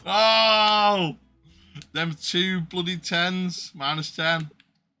 Oh! Them 2 bloody 10s. -10.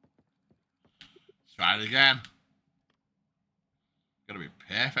 Let's try it again. Gotta be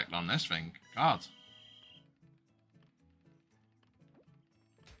perfect on this thing. God.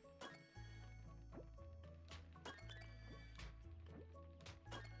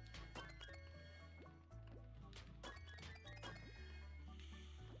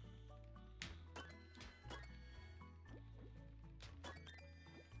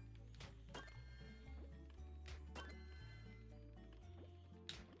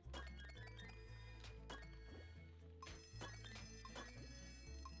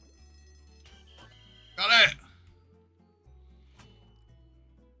 Got it.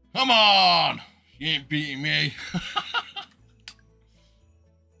 Come on. You ain't beating me.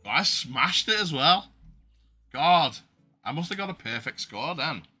 I smashed it as well. God. I must have got a perfect score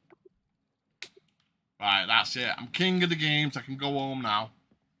then. Right, that's it. I'm king of the games. I can go home now.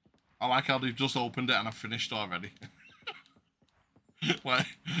 I like how they've just opened it and I've finished already. Like,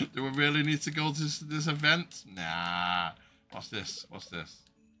 do we really need to go to this event? Nah. What's this? What's this?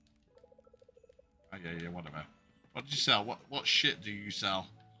 Oh, yeah, whatever. What did you sell? What shit do you sell?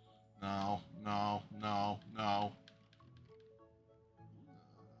 No.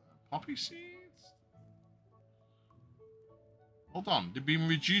 Poppy seeds? Hold on. They've been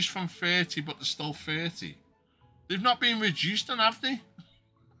reduced from 30, but they're still 30. They've not been reduced then, have they?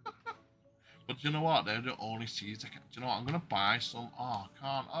 But you know what? They're the only seeds I can. Do you know what? I'm gonna buy some. Oh, I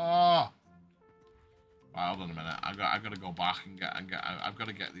can't. Oh. Right, hold on a minute. I gotta go back and get. I've got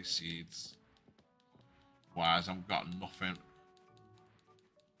to get these seeds. Otherwise, I've got nothing.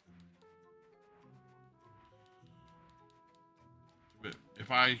 But if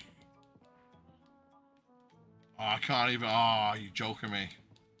I. Oh, I can't even. Oh, you're joking me.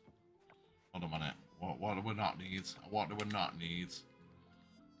 Hold on a minute. What do we not need? What do we not need?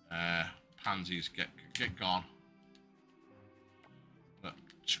 Pansies, get gone.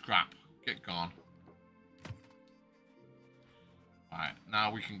 Scrap, get gone. Right,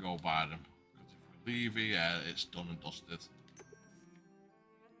 now we can go buy them. Because if we leave here, it's done and dusted.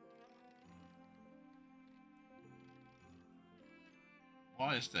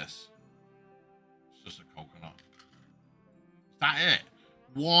 What is this? It's just a coconut. Is that it?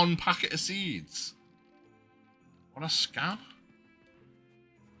 One packet of seeds. What a scam. What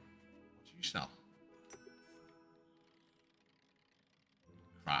do you sell?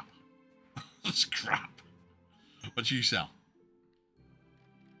 Crap. That's crap. What do you sell?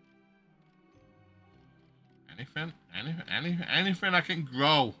 Anything? Anything I can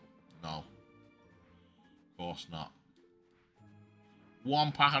grow? No. Of course not.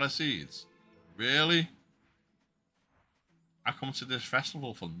 One packet of seeds? Really? I come to this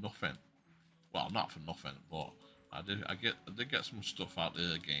festival for nothing. Well, not for nothing, but I did get some stuff out of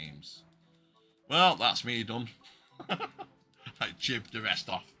the games. Well, that's me done. I jibbed the rest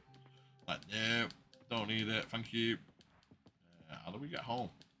off. Like, no, don't need it, thank you. How do we get home?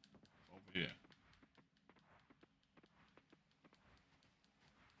 Over here.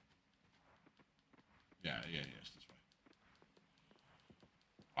 Yeah, it's this way.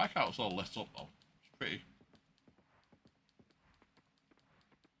 I like how it's all lit up though. It's pretty.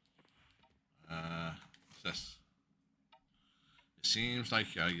 What's this? It seems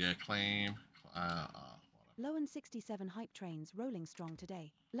like your claim. Low and 67 hype trains rolling strong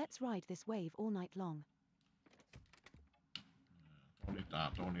today. Let's ride this wave all night long. Don't need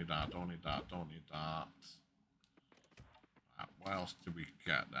that, don't need that, don't need that, don't need that. Right, what else did we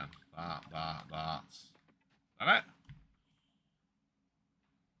get then? That. Is that it?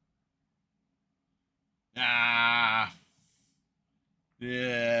 Ah.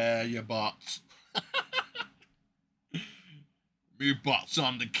 Yeah, your bots. Me bots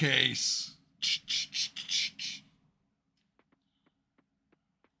on the case.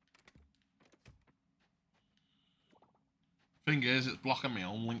 Thing is, it's blocking my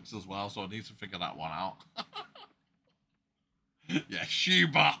own links as well, so I need to figure that one out. Yeah, shoe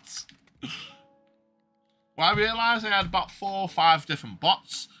bots. Well, I realised I had about 4 or 5 different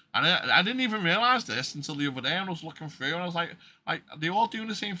bots, and I didn't even realise this until the other day. And I was looking through, and I was like, they're all doing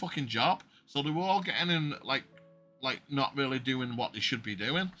the same fucking job, so they were all getting in like not really doing what they should be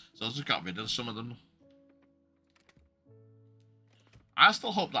doing. So I just got rid of some of them. I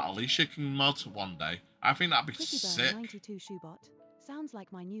still hope that Alicia can mod one day. I think that'd be sick. 92 Shoebot. Sounds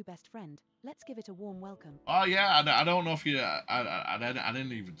like my new best friend. Let's give it a warm welcome. Oh yeah, I don't know if you. I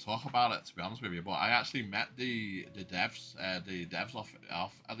didn't even talk about it, to be honest with you, but I actually met the devs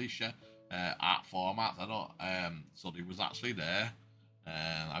off Alicia at Format. I don't. So they was actually there,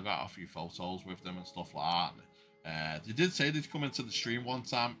 and I got a few photos with them and stuff like that. They did say they'd come into the stream one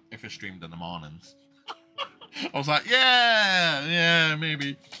time if I streamed in the mornings. I was like, yeah,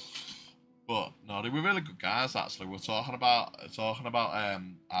 maybe. But no, they were really good guys. Actually, we're talking about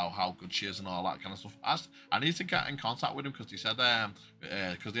how good she is and all that kind of stuff. I need to get in contact with them because they said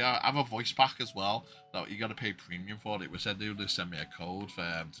because they have a voice pack as well that you got to pay premium for it. We said they would send me a code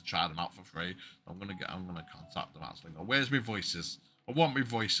for to try them out for free. I'm gonna contact them actually. Go, where's my voices? I want my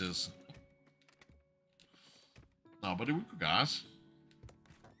voices. No, but they were good guys.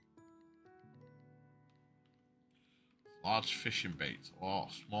 Large fishing baits or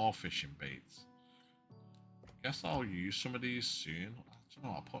small fishing baits. I guess I'll use some of these soon. I don't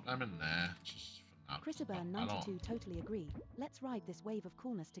know, I'll put them in there just for Chrisaburn 92 totally agree. Let's ride this wave of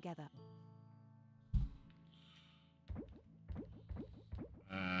coolness together.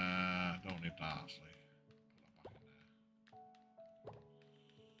 Don't need that actually.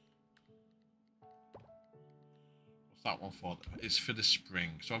 What's that one for? It's for the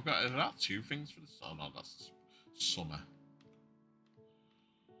spring. So I've got 2 things for the summer. No, that's summer.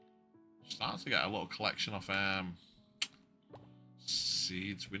 Starting to get a little collection of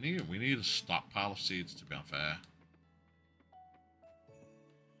seeds. We need a stockpile of seeds, to be unfair.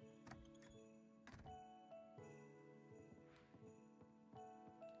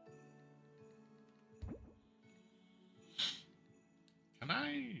 Can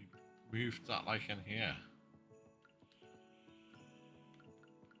I move that like in here?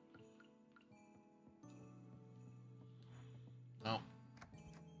 No.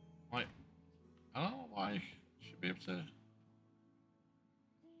 Like, I don't know why I should be able to.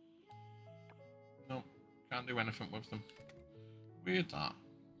 No, can't do anything with them. Weird that.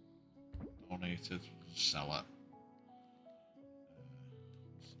 Donated, sell it.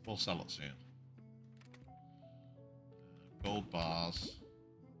 We'll sell it soon. Gold bars.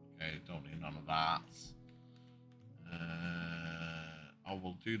 Okay, don't need none of that. I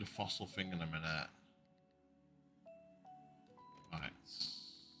will do the fossil thing in a minute.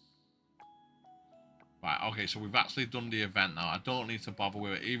 Right, okay, so we've actually done the event now. I don't need to bother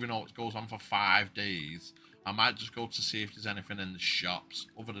with it, even though it goes on for 5 days. I might just go to see if there's anything in the shops.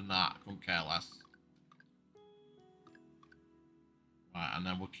 Other than that, I couldn't care less. Right, and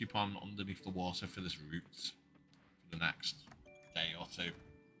then we'll keep on underneath the water for this route for the next day or 2.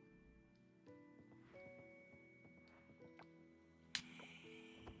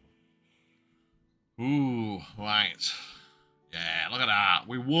 Ooh, right. Yeah, look at that.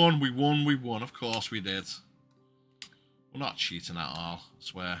 We won. Of course we did. We're not cheating at all, I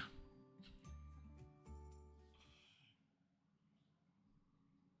swear.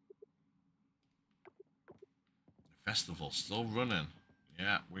 The festival's still running.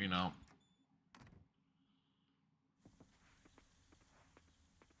 Yeah, we know.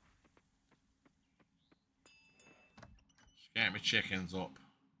 Just get my chickens up.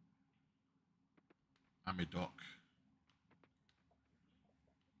 And my duck.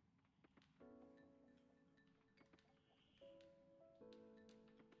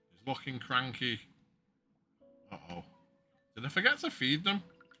 He's looking cranky. Uh-oh. Did I forget to feed them?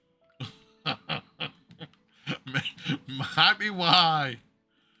 Might be why.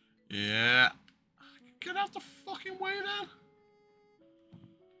 Yeah. Get out the fucking way then.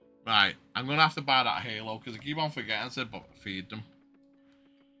 Right. I'm going to have to buy that halo because I keep on forgetting to feed them.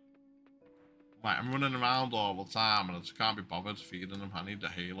 Right, I'm running around all the time and I just can't be bothered feeding them. I need the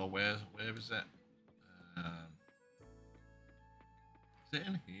halo. Where is it? Is it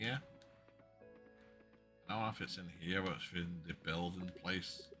in here? I don't know if it's in here or it's in the building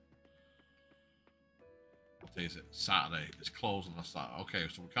place. What day is it? Saturday. It's closed on Saturday. Okay,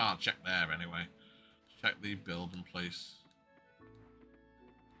 so we can't check there anyway. Check the building place.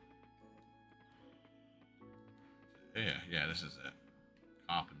 Here, yeah, this is it.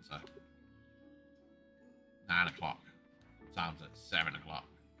 Carpenter. 9 o'clock. Time's at 7 o'clock.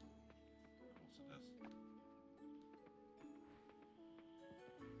 Of course it is.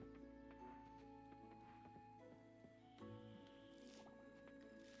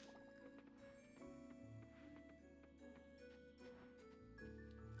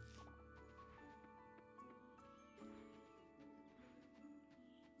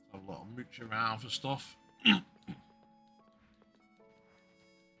 Have a little mooch around for stuff.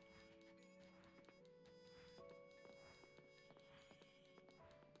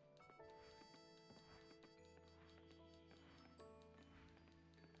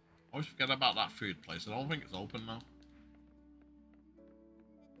 Always forget about that food place. I don't think it's open now.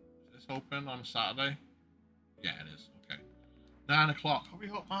 Is this open on Saturday? Yeah, it is. Okay. 9 o'clock. Hurry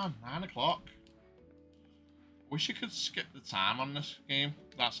up, man. 9 o'clock. Wish you could skip the time on this game.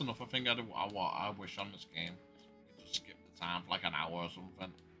 That's another thing I wish on this game. You could just skip the time for like an hour or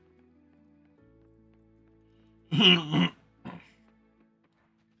something.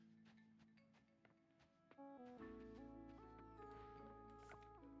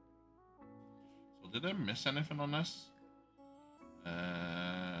 So did I miss anything on this?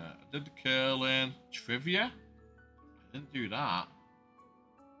 I did the curling. Trivia? I didn't do that.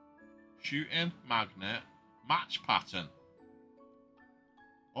 Shooting. Magnet. Match pattern.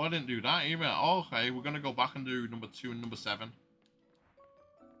 Oh, I didn't do that either. Oh, okay, we're going to go back and do number 2 and number 7.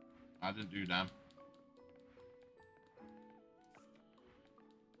 I didn't do them.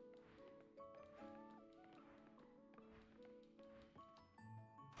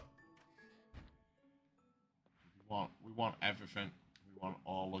 We want everything. We want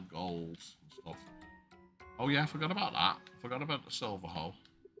all the golds and stuff. Oh yeah, I forgot about that. I forgot about the silver hull.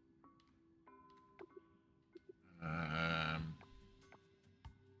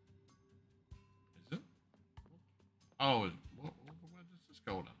 Is it? Oh, where does this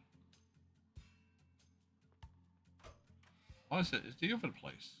go then? Oh, is it? Is the other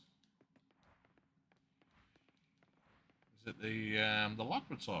place? Is it the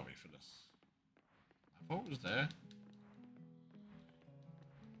laboratory for this? I thought it was there. Okay.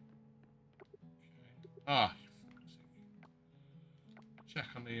 Ah, check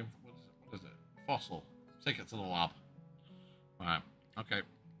on the what is it? Fossil. Take it to the lab. Right. Okay.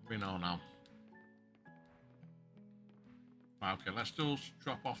 We know now. Right, okay, let's just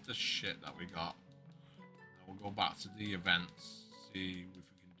drop off this shit that we got. And we'll go back to the events, see if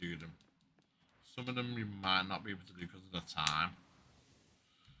we can do them. Some of them we might not be able to do because of the time.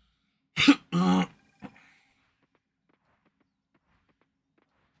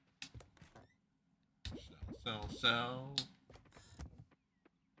 Sell.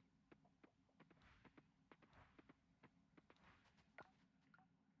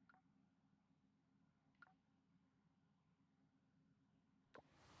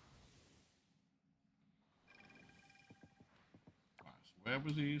 Right, so where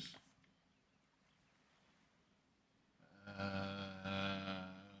were these?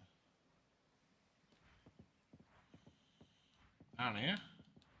 Down here.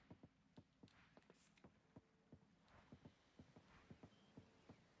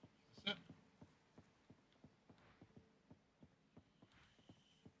 Is it?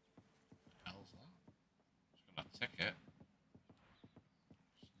 What the hell's that? Just got a ticket.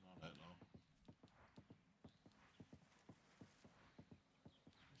 It's not it though.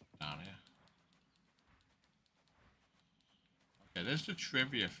 Down here. Okay, there's the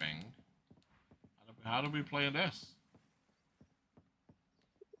trivia thing. How do we play this?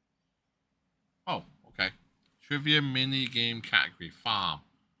 Oh, okay. Trivia mini game category farm.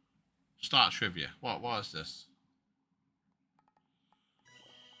 Start trivia. What is this?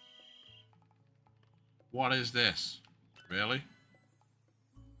 What is this? Really?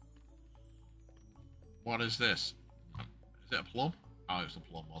 What is this? Is it a plum? Oh, it's a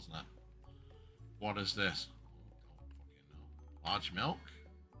plum, wasn't it? What is this? Oh, don't fucking know. Large milk?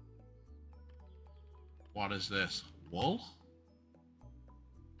 What is this? Wool?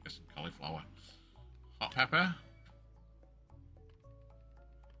 Get some cauliflower. Hot pepper?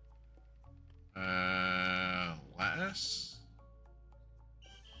 Lettuce?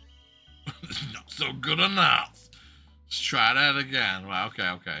 Not so good on that. Let's try that again. Right,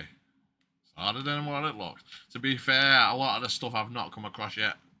 okay. It's harder than what it looks. To be fair, a lot of the stuff I've not come across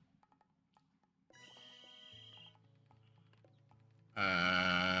yet.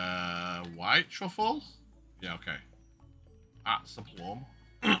 White truffle? Yeah, okay. That's the plum.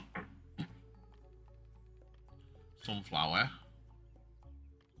 Sunflower.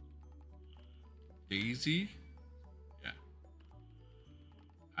 Daisy. Yeah.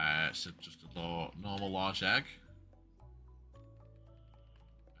 It's just a normal large egg.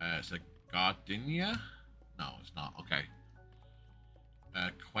 It's a gardenia. No, it's not. Okay.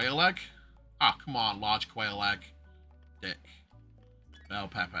 Quail egg. Ah, come on, large quail egg. Dick. Bell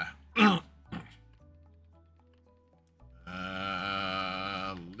pepper.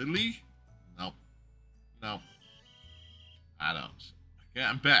 Lily? Nope. No. I don't.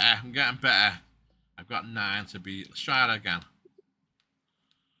 I'm getting better. I've got 9 to beat. Let's try it again.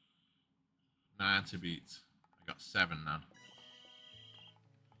 9 to beat. I got 7 now.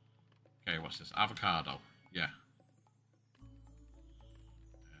 Okay, what's this? Avocado. Yeah.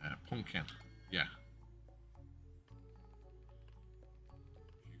 Pumpkin. Yeah.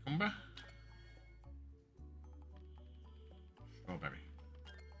 Cucumber. Strawberry.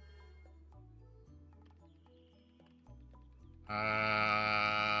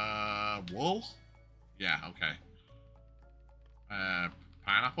 Wool? Yeah, okay.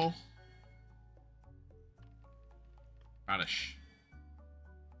 Pineapple? Radish.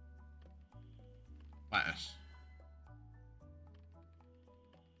 Lettuce.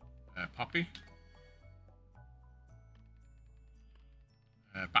 Poppy.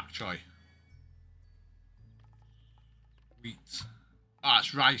 Bok choy. Wheat. Ah,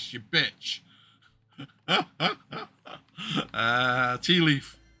 it's rice, you bitch. Tea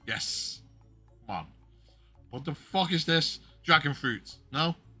leaf. Yes. Come on. What the fuck is this? Dragon fruit.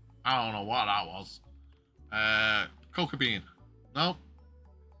 No? I don't know what that was. Coca bean. No?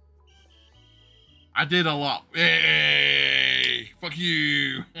 I did a lot. Hey! Fuck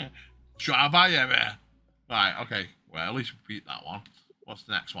you. Try by you, man. Right, okay. Well, at least we beat that one. What's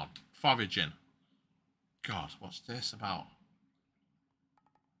the next one? Foraging. God, what's this about?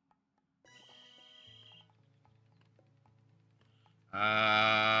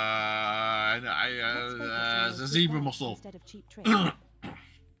 The zebra mussel. Instead of cheap tricks.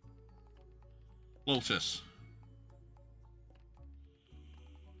 Lotus.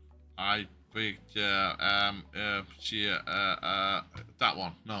 I picked that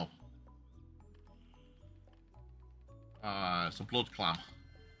one. No. It's a blood clam.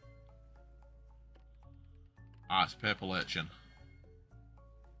 It's purple urchin.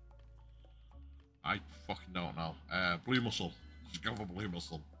 I fucking don't know. Blue mussel. Just go for blue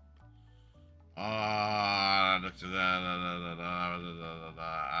mussel.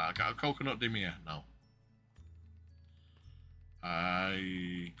 Coconut demia. No.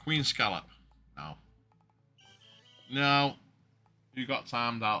 Queen scallop. No. No. You got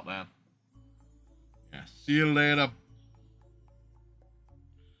timed out then. Yeah. See you later.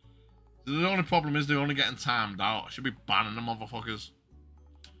 The only problem is they're only getting timed out. I should be banning them motherfuckers.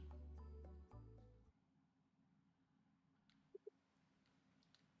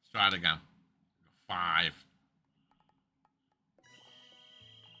 Let's try it again. 5.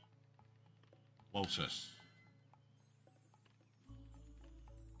 Lotus.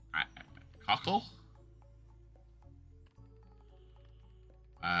 Cockle.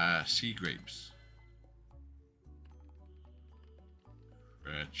 Sea grapes.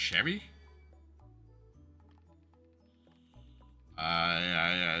 Cherry.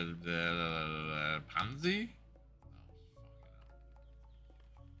 Pansy.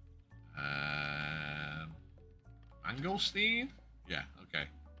 Mangosteen? Yeah, okay.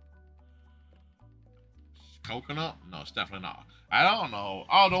 Coconut? No, it's definitely not. I don't know.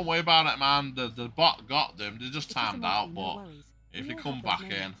 Oh, don't worry about it, man. The bot got them. They just timed out, but if you come back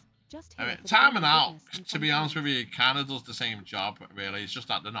in... I mean, timing out, to be honest with you, kind of does the same job, really. It's just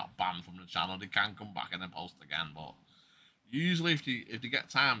that they're not banned from the channel. They can come back in and post again, but usually if they get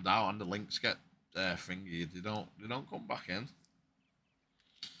timed out and the links get thingy, they don't come back in.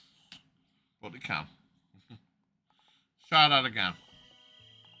 But they can. Let's try that again.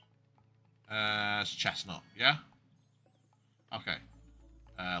 It's chestnut, yeah? Okay.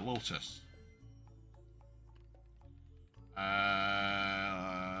 Lotus.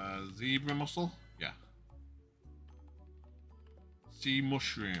 Zebra mussel? Yeah. Sea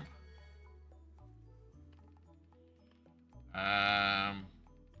mushroom.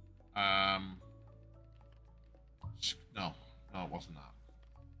 No, it wasn't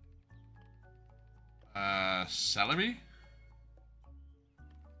that. Celery?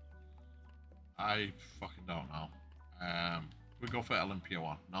 I fucking don't know. We go for Olympia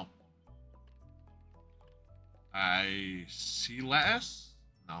one. No. Sea lettuce?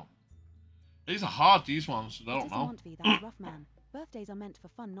 No. These are hard, these ones. I don't know. Rough man. Birthdays are meant for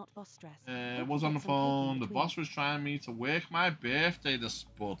fun, not boss stress. Was on the phone. The boss was trying me to work my birthday, the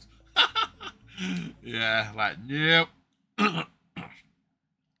spud. Yeah, like, nope.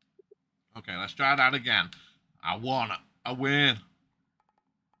 Okay, let's try that again. I won. I win.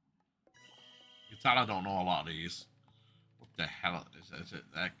 You can tell I don't know a lot of these. What the hell is it?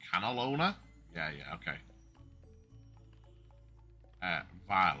 Cannellona? Yeah, okay.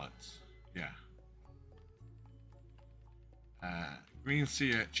 Violet. Yeah. Green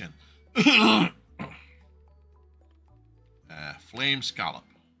sea urchin. Flame scallop.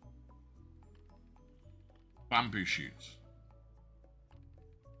 Bamboo shoots.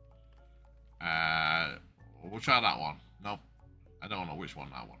 We'll try that one. Nope. I don't know which one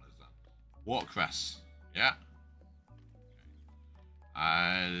that one is then. Watercress. Yeah.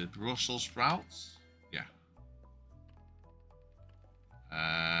 Brussels sprouts. Yeah.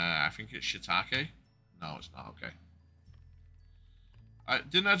 I think it's shiitake. No, it's not. Okay.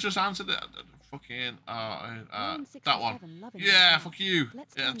 Didn't I just answer the fucking that one? Yeah, fuck you.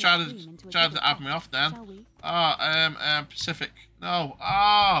 Yeah, try to have me off then. Pacific. No.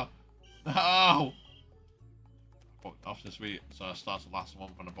 No. Booked off this week, so I started last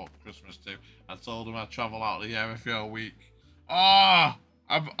month and I booked Christmas too. I told them I'd travel out of the area for a week. I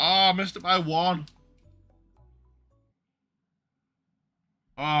missed it by 1.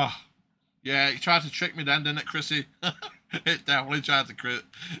 Yeah, it tried to trick me then, didn't it, Chrissy? It definitely tried to crit.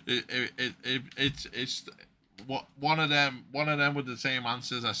 It's what one of them with the same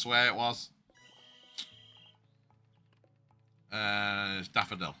answers. I swear it was. It's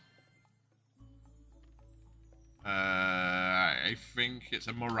daffodil. I think it's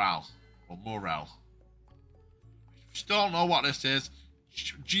a morale or morel. Just don't know what this is.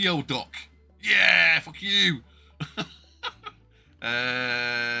 Geoduck. Yeah, fuck you.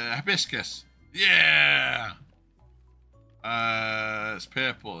 Hibiscus. Yeah. It's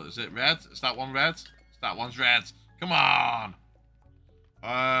purple. Is it red? Is that one red? It's That one's red. Come on.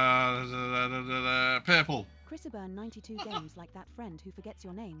 Purple. Chrisaburn 92 games like that friend who forgets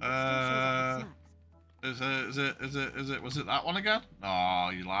your name but still shows up with snacks. Was it that one again? No,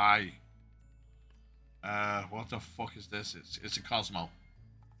 you lie. What the fuck is this? It's a Cosmo.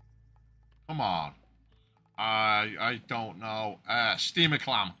 Come on. I don't know. Steamer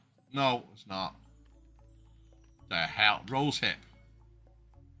Clam. No, it's not. The hell? Rose Hip.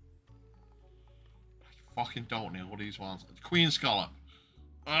 I fucking don't know what these ones. Queen Scallop.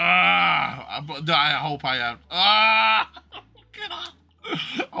 I hope I am. Get on.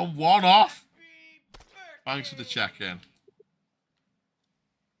 I'm one off. Thanks for the check-in.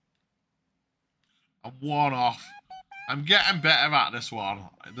 I'm one off. I'm getting better at this one.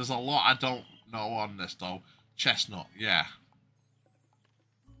 There's a lot I don't know on this though. Chestnut, yeah.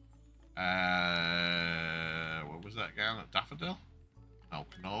 What was that again? Daffodil? No,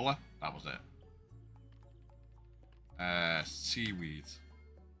 canola. That was it. Seaweed.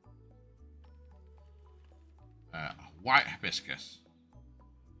 White hibiscus.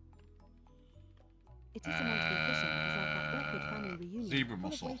 It is a night to be fishing is like that awkward family reunion, Zebra full of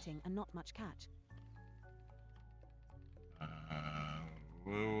mussel. waiting and not much catch.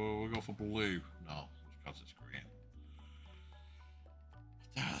 We'll go for blue. No, because it's green.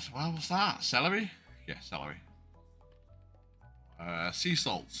 What was that? Celery? Yeah, celery. Sea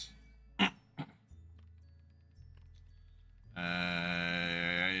salts.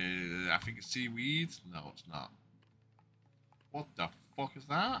 I think it's seaweed. No, it's not. What the fuck is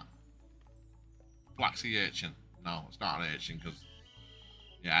that? Black sea urchin. No, it's not an urchin because,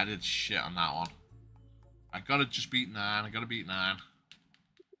 yeah, I did shit on that one. I gotta just beat 9. I gotta beat 9.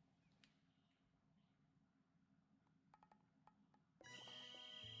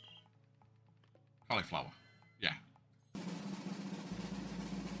 Cauliflower. Yeah.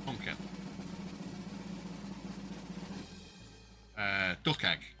 Pumpkin. Duck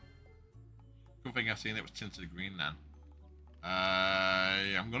egg. Good thing I've seen it was tinted green then.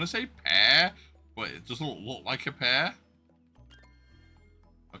 I'm gonna say pear, but it doesn't look like a pear.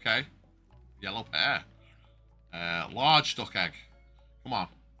 Okay. Yellow pear. Large duck egg. Come on.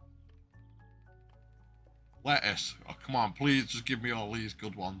 Lettuce. Oh, come on, please just give me all these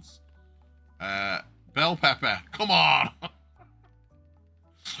good ones. Bell pepper. Come on.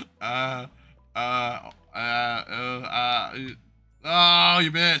 Oh,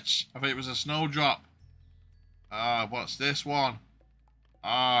 you bitch. I think it was a snowdrop. What's this one?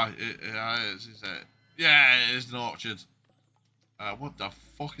 Yeah, it is an orchard. What the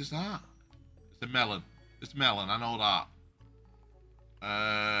fuck is that? It's a melon. It's melon, I know that.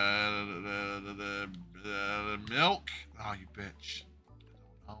 Milk? Oh, you bitch.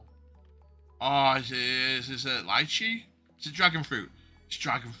 I don't know. Oh, is this a lychee? It's a dragon fruit. It's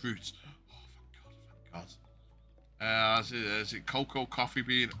dragon fruit. Oh, thank God. Is it cocoa, coffee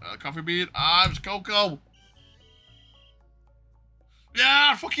bean? Coffee bean? Ah, it was cocoa.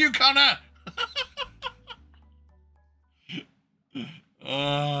 Yeah, fuck you, Connor.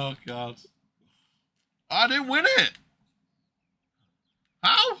 Oh, God. I didn't win it.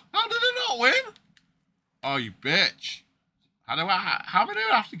 How? How did I not win? Oh, you bitch. How many do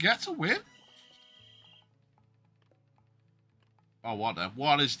I have to get to win? Oh,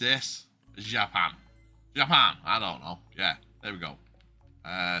 what is this? Japan. Japan. I don't know. Yeah, there we go.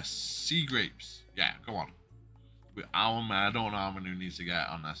 Sea grapes. Yeah, come on. I don't know how many we need to get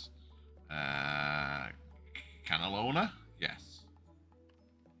on this. Cannellona? Yes.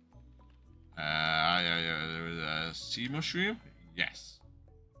 Sea mushroom? Yes.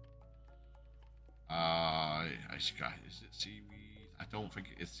 Is it seaweed? I don't think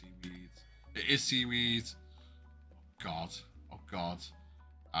it is seaweed. It is seaweed. Oh God. Oh God.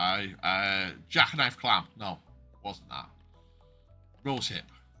 Jackknife clam. No, wasn't that. Rose hip.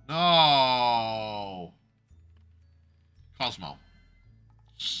 No. Cosmo.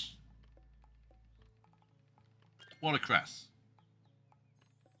 Watercress.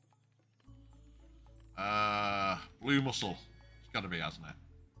 Blue mussel. It's got to be, hasn't it?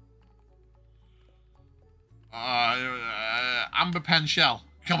 Amber pen shell.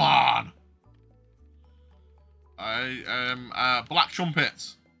 Come on. Black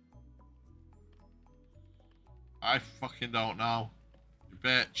trumpet. I fucking don't know. You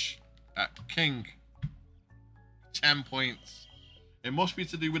bitch. King. 10 points. It must be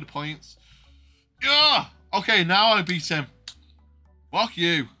to do with the points. Yeah. Okay, now I beat him. Fuck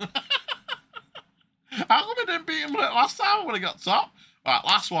you. How come I didn't beat him last time when I got top? Right,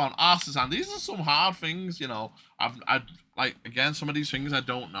 last one, artisan. These are some hard things, you know. I've like, again, some of these things I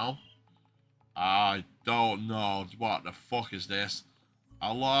don't know. I don't know. What the fuck is this?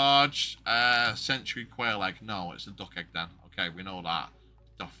 A large century quail egg. No, it's a duck egg then. Okay, we know that.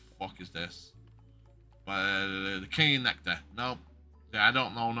 The fuck is this? The cane nectar. Nope. Yeah, I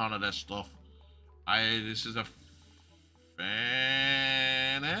don't know none of this stuff. This is a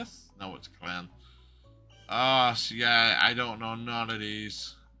Fairness? No, it's clan. Oh, so yeah, I don't know none of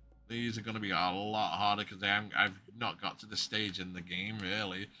these. These are going to be a lot harder because I've not got to the stage in the game,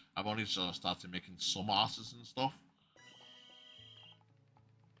 really. I've only sort of started making some horses and stuff.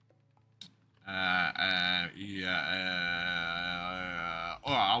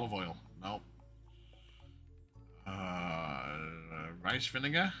 Oh, olive oil. Nope. Rice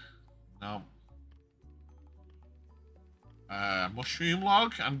vinegar? No. Mushroom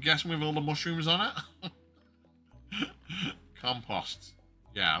log? I'm guessing with all the mushrooms on it. Compost.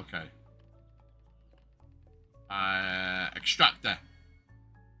 Yeah, okay. Extractor.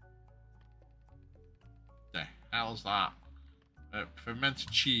 The hell's that? Fermented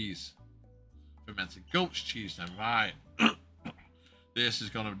cheese. Fermented goat's cheese then, right. That's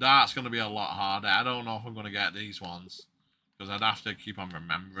gonna be a lot harder. I don't know if I'm gonna get these ones. Because I'd have to keep on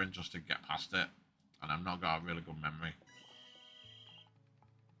remembering just to get past it. And I've not got a really good memory.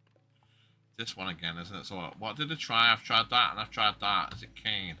 This one again, isn't it? So what did I try? I've tried that and I've tried that. Is it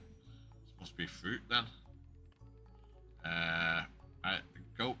cane? It must be fruit then.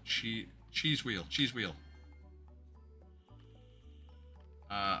 Goat cheese wheel. Cheese wheel.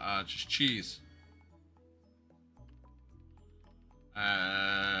 Just cheese.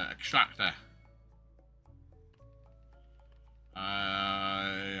 Extractor.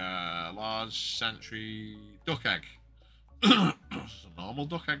 Large century duck egg. It's a normal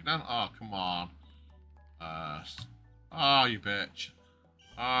duck egg then? Oh, come on. Oh, you bitch.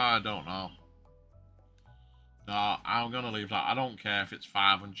 I don't know. No, I'm gonna leave that. I don't care if it's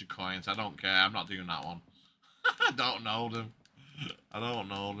 500 coins. I don't care. I'm not doing that one. I don't know them. I don't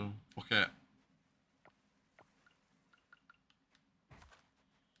know them. Fuck it.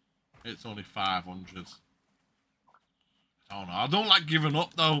 It's only 500. I don't know. I don't like giving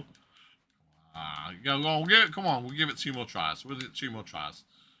up though. Come on, we'll give it 2 more tries. We'll do 2 more tries.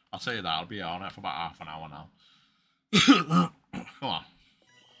 I'll tell you that. I'll be on it for about half an hour now. Come on.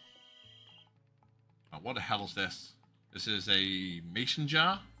 Oh, what the hell is this? This is a mason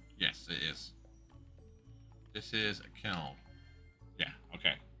jar? Yes, it is. This is a kiln. Yeah,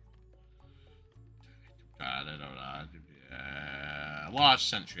 okay. Large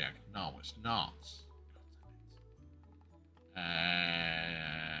century egg. No, it's not.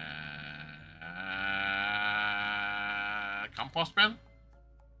 Compost bin?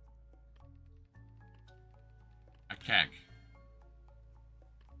 A keg.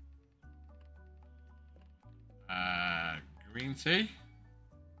 Green tea.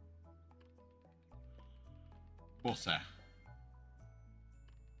 Butter.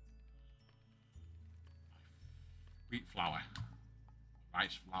 Wheat flour.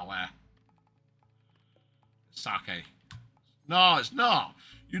 Rice flour. Sake. No, it's not.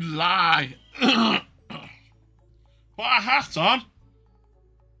 You lie. Put a hat on.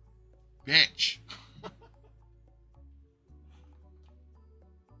 Bitch.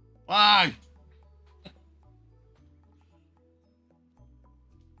 Why?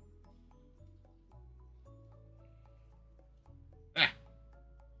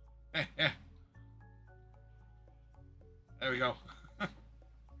 There we go.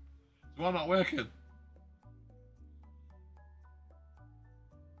 It's one not working.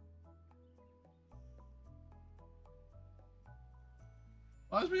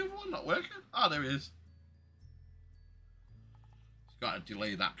 Why is the other one not working? Ah, there it is. It's got a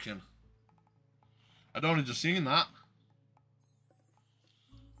delayed action. I'd only just seen that.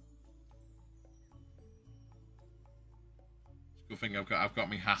 It's a good thing I've got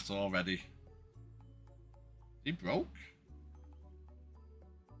my hat already. He broke.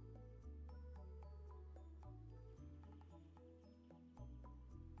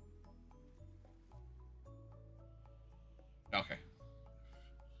 Okay.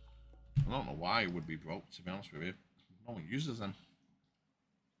 I don't know why it would be broke, to be honest with you. No one uses them.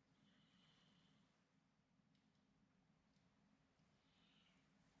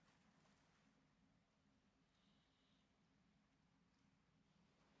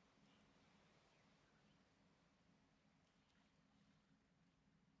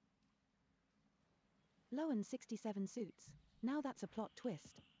 Lowen 67 suits. Now that's a plot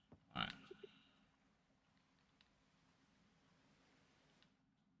twist. Alright.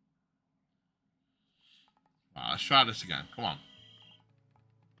 Right, let's try this again. Come on.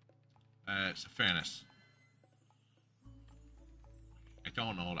 It's a furnace. I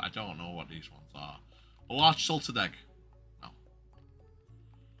don't know what these ones are. A large salted egg. No.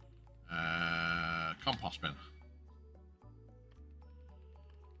 Compost bin.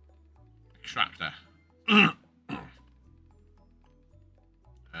 Extractor.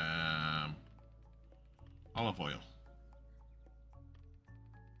 Olive oil.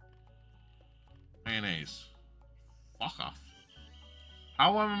 Mayonnaise. Fuck off.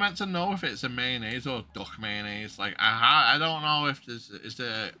 How am I meant to know if it's a mayonnaise or duck mayonnaise? Like, I don't know if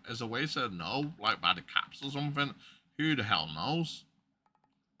there's a way to know, like by the caps or something. Who the hell knows?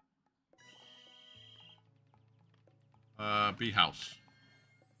 Bee house.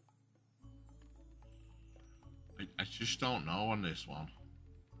 I just don't know on this one.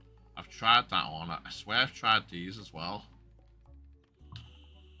 I've tried that one. I swear I've tried these as well.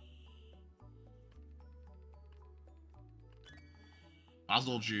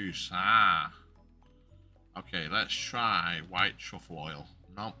 Basil juice. Ah. Okay, let's try white truffle oil.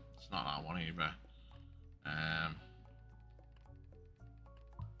 Nope, it's not that one either.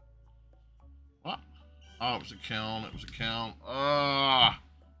 What? Oh, it was a kiln. It was a kiln. Oh,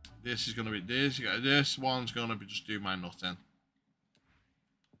 this is gonna be this one's gonna be just do my nothing.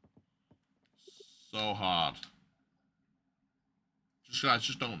 So hard. I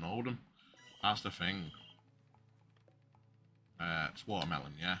just don't know them. That's the thing. It's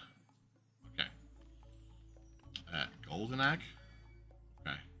watermelon, yeah. Okay. Golden egg.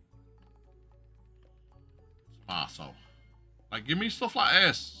 Okay. Tomato. Like, give me stuff like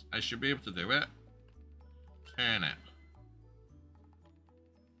this. I should be able to do it. Turnip.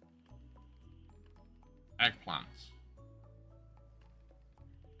 Eggplant.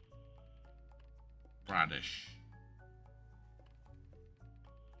 Radish.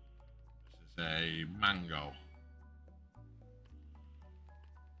 This is a mango.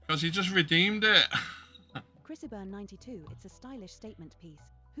 Because he just redeemed it. Chrisiburn 92, it's a stylish statement piece.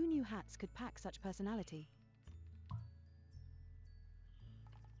 Who knew hats could pack such personality?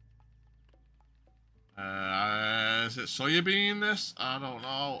 Is it soybean this? I don't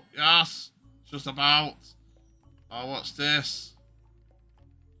know. Yes, just about. Oh, what's this?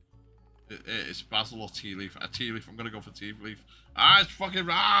 It's basil or tea leaf. A tea leaf. I'm gonna go for tea leaf. Ah, it's fucking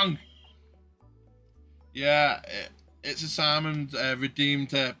wrong. Yeah, it's a Simon redeemed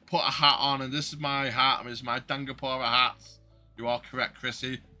to put a hat on, and this is my hat. It's my Dangapora hats. You are correct,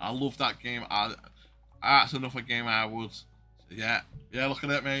 Chrissy. I love that game. That's another game I would. Yeah, look at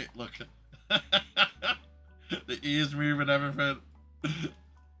it, mate. Look. The ears moving, everything.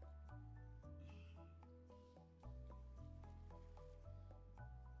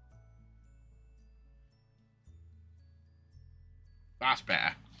 That's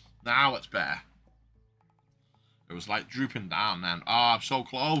better. Now it's better. It was like drooping down then. Oh, I'm so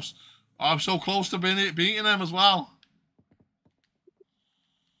close. Oh, I'm so close to beating them as well.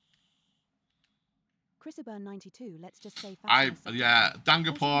 Chrisiburn 92, let's just say yeah,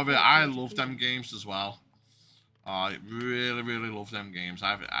 Dangapora, I love them games as well. I really, really love them games.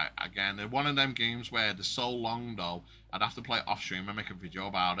 Again, they're one of them games where they're so long though, I'd have to play it off stream and make a video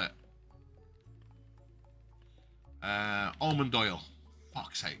about it. Almond oil.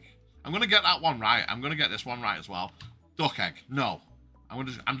 Fuck's sake. I'm gonna get that one right. I'm gonna get this one right as well. Duck egg. No. I'm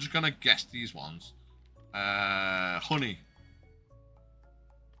just gonna guess these ones. Honey.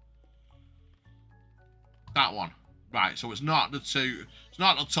 That one. Right, so it's not the two. It's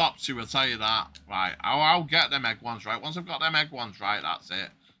not the top two, I'll tell you that. Right, I'll get them egg ones right. Once I've got them egg ones right, that's it.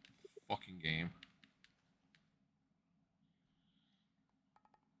 Fucking game.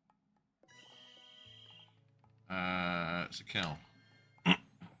 It's a kill.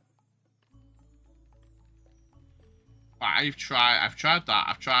 Right, I've tried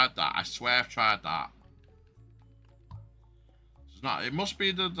that. I swear I've tried that. It's not. It must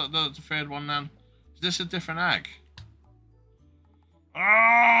be the third one then. Is this a different egg?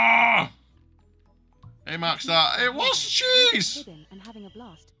 Ah! Hey, Maxstar, it was cheese. And having a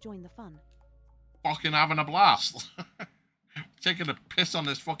blast. Join the fun. Fucking having a blast. Taking a piss on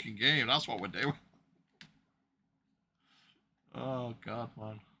this fucking game. That's what we're doing. Oh god,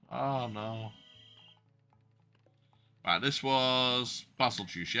 man. Oh no. Right, this was basil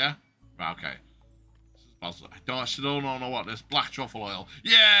juice, yeah? Right, okay. This is basil. I still don't know what this. Black truffle oil.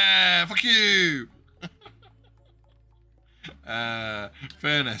 Yeah! Fuck you!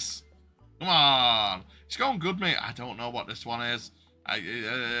 Furnace. Come on. It's going good, mate. I don't know what this one is.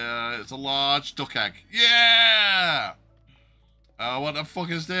 It's a large duck egg. Yeah! What the fuck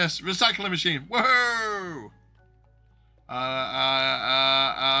is this? Recycling machine. Woohoo!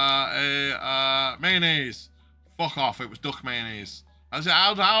 Mayonnaise. Fuck off. It was duck mayonnaise. I said,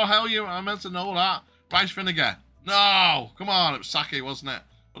 how the hell you? I meant to know that. Rice vinegar. No! Come on. It was sake, wasn't it?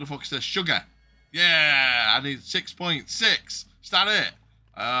 What the fuck is this? Sugar. Yeah! I need 6.6. Is that it?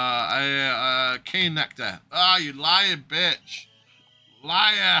 Cane nectar. Ah, you lying bitch.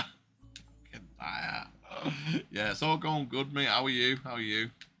 Liar. Fucking liar. Yeah, it's all going good, mate. How are you? How are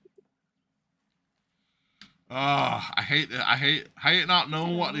you? Oh, I hate not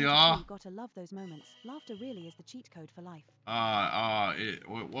knowing what they are. Gotta love those moments. Laughter really is the cheat code for life.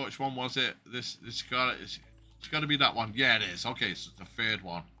 Which one was it? It's got to be that one. Yeah, it is. Okay, so it's the third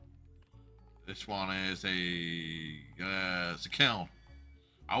one. This one is it's a kill.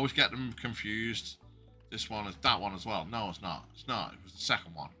 I always get them confused. This one is that one as well. No, it's not. It's not. It was the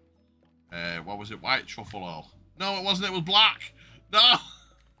second one. What was it? White truffle oil. No, it wasn't. It was black. No.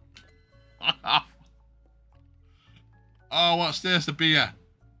 Oh, what's this? A beer.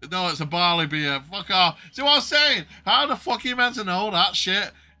 No, it's a barley beer. Fuck off. See what I'm saying? How the fuck are you meant to know that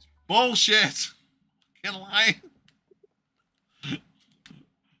shit? It's bullshit. Fucking lying.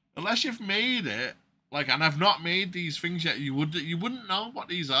 Unless you've made it, like, and I've not made these things yet, you wouldn't know what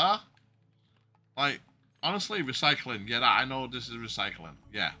these are. Like, honestly, recycling. Yeah, I know this is recycling.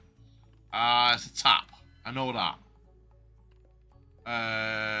 Yeah. It's a tap. I know that.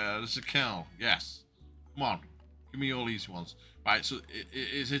 This is a kiln. Yes. Come on. Give me all these ones. Right, so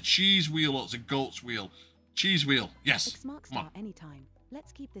it's a cheese wheel or it's a goat's wheel. Cheese wheel. Yes. Come on. Anytime.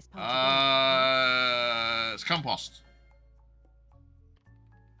 Let's keep this party it's compost.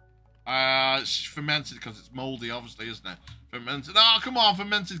 It's fermented because it's moldy, obviously, isn't it? Fermented. Oh, come on,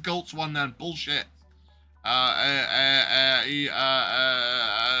 fermented goat's one then. Bullshit.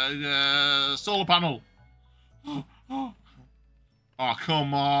 Solar panel. Oh,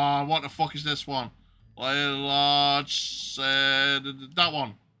 come on. What the fuck is this one? Large. That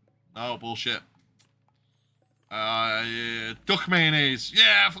one. No, bullshit. Duck mayonnaise.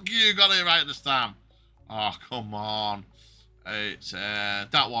 Yeah, fuck you. Got it right this time. Oh, come on. It's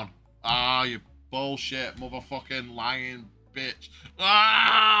that one. Ah, you bullshit, motherfucking lying bitch.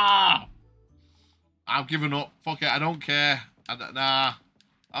 Ah! I've given up. Fuck it. I don't care. Nah.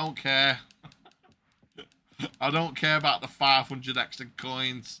 I don't care. I don't care about the 500 extra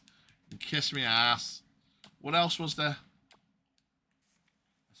coins. Kiss me ass. What else was there?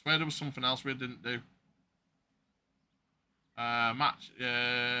 I swear there was something else we didn't do. Match.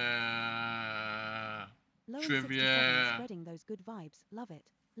 Trivia. Spreading those good vibes. Love it.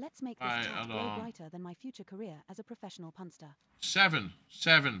 Let's make this chat grow brighter than my future career as a professional punster. 7.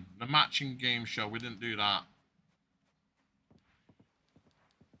 The matching game show. We didn't do that.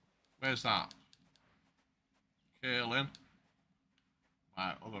 Where's that? Curling.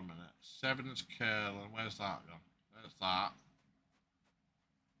 Right, hold on a minute. 7 is curling. Where's that gone? Where's that?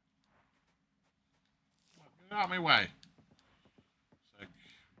 Get out of my way. So,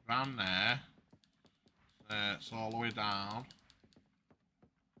 round there. It's all the way down.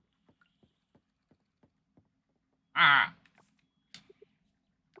 Ah!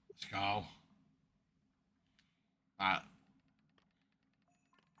 Let's go. Right.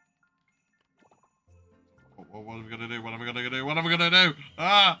 What are we gonna do? What are we gonna do? What are we gonna do?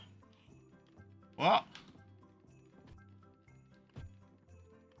 Ah! What?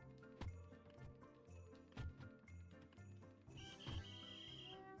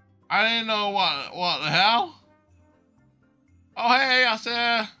 I didn't know what the hell. Oh hey, I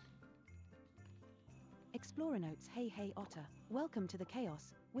said. Explorer notes. Hey Otter. Welcome to the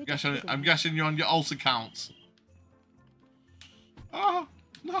chaos. I'm guessing you're on your alt accounts. Oh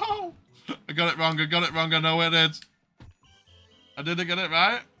no! I got it wrong. I know it is. I didn't get it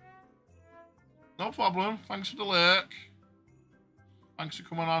right. No problem. Thanks for the lurk. Thanks for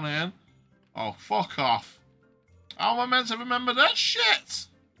coming on in. Oh, fuck off. How am I meant to remember that shit?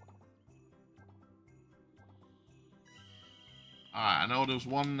 Alright, I know there's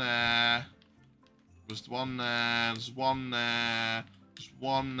one there. There's one there. There's one there. There's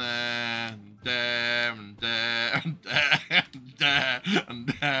one there. And there. And there. And there. And there. And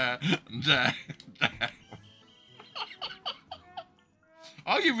there. And there. And there.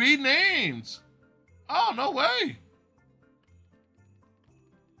 Oh, you read names. Oh, no way.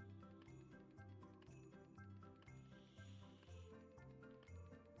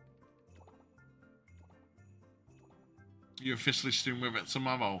 You're officially staying with it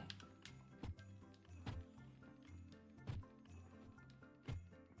tomorrow.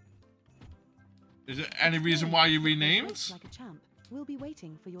 Is there any reason why you renamed? Like a champ. We'll be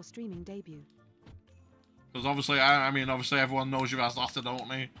waiting for your streaming debut. Because obviously, obviously everyone knows you as Otter, don't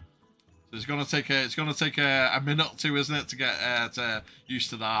they? So it's gonna take a minute or two, isn't it, to get used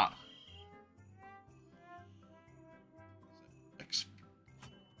to that.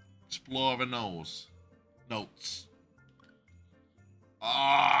 Explorer notes.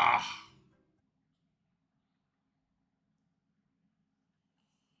 Ah.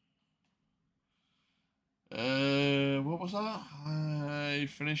 What was that? I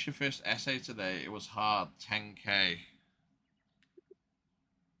finished your first essay today. It was hard. 10K.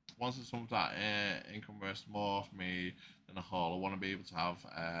 Once it's something that income worth more for me than a whole, I want to be able to have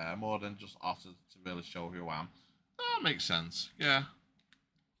more than just otter to really show who I am. That makes sense. Yeah.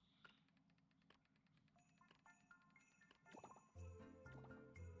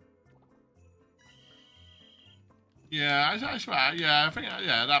 Yeah, I swear. Yeah, I think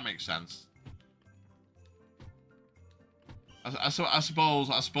yeah, that makes sense. I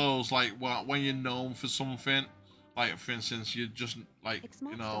suppose, like when you're known for something, like for instance, you just like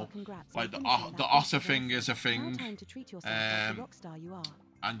you know, like the otter thing is a thing,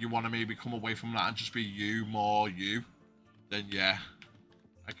 and you want to maybe come away from that and just be you, more you, then yeah,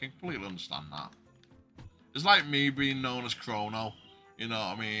 I can completely understand that. It's like me being known as Chrono, you know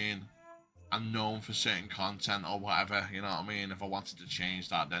what I mean? I'm known for certain content or whatever, you know what I mean? If I wanted to change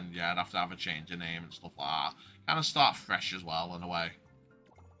that, then yeah, I'd have to have a change of name and stuff like that. Kind of start fresh as well, in a way.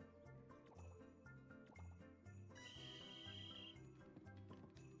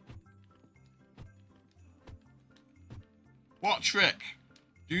 What trick?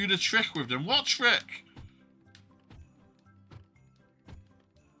 Do the trick with them. What trick?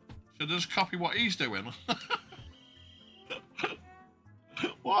 Should I just copy what he's doing?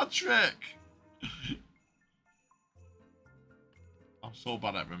 What trick? I'm so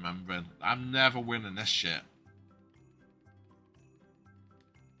bad at remembering. I'm never winning this shit.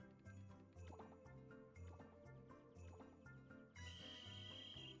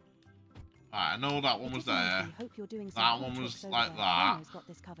 Right, I know that one was there. That one was like that.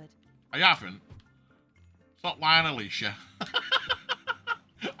 I haven't. Stop lying, Alicia.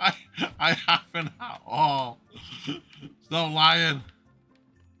 I haven't at all. Stop lying.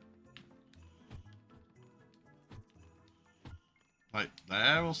 Like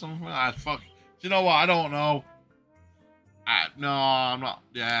there or something. Fuck. Do you know what? I don't know. No, I'm not.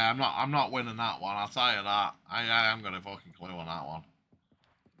 Yeah, I'm not winning that one. I'll tell you that. I am gonna fucking clue on that one.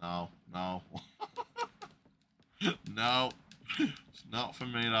 No, no, no. It's not for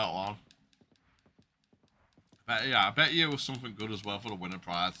me, that one. But yeah, I bet you it was something good as well for the winner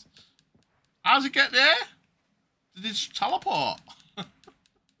prize. How's it get there? Did it just teleport?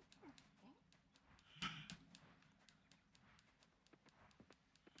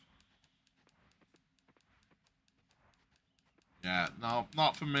 Yeah, no,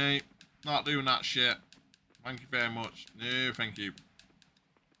 not for me. Not doing that shit. Thank you very much. No, thank you.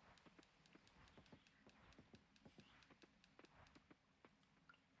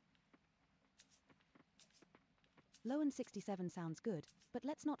 Low and 67 sounds good, but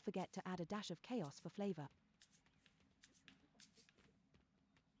let's not forget to add a dash of chaos for flavor.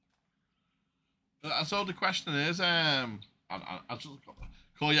 So the question is, I'll just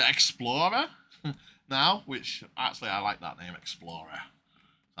call you Explorer now, which actually I like that name, Explorer.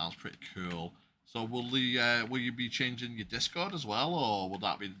 Sounds pretty cool. So will you be changing your Discord as well, or will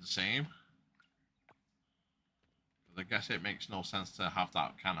that be the same? Because I guess it makes no sense to have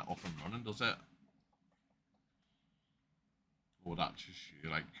that kind of up and running, does it? Or would that just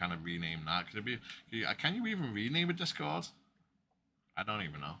like kind of rename that? Could it be? Can you even rename a Discord? I don't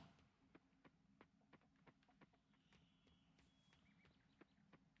even know.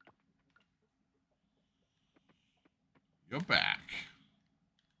 You're back.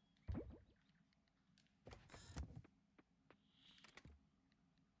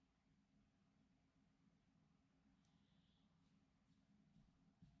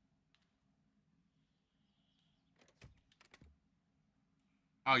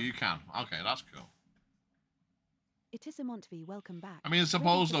 Oh, you can. Okay, that's cool. Itisamontvi, welcome back. I mean, I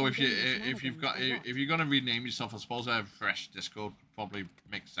suppose though, if you're gonna rename yourself, I suppose a fresh Discord probably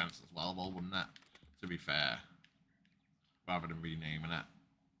makes sense as well, though, wouldn't it? To be fair, rather than renaming it.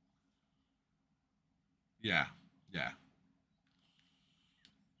 Yeah, yeah.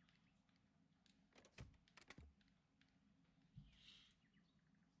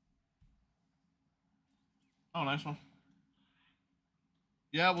 Oh, nice one.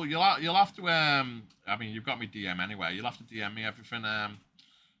 Yeah, well, you'll have to I mean, you've got me DM anyway. You'll have to DM me everything. Yeah,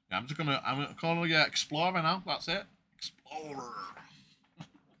 I'm calling you Explorer now. That's it, Explorer.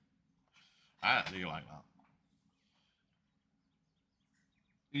 I do like that.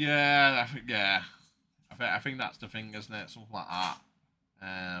 Yeah, yeah. I think that's the thing, isn't it? Something like that.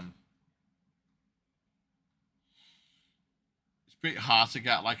 It's pretty hard to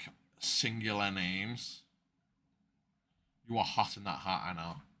get like singular names. You are hot in that hat, I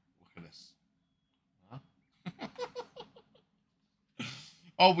know. Look at this. Huh?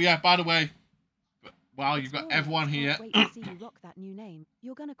 Oh yeah, by the way, Wow, you've got everyone here. Can't wait to see you rock that new name.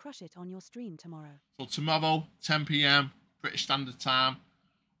 You're gonna crush it on your stream tomorrow. So tomorrow, 10 p.m. British Standard Time,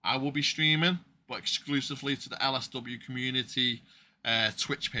 I will be streaming, but exclusively to the LSW community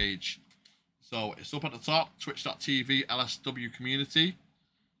Twitch page. So it's up at the top, twitch.tv LSW community.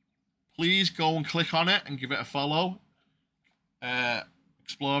 Please go and click on it and give it a follow.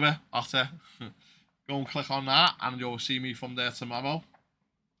 Explorer, Otter, go and click on that, and you'll see me from there tomorrow.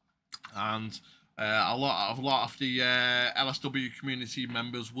 And a lot of the LSW community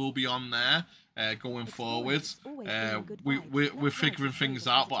members will be on there going forward. We're figuring things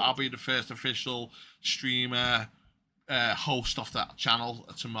out, but I'll be the first official streamer host of that channel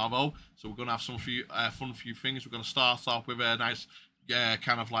tomorrow. So we're gonna have some fun few things. We're gonna start off with a nice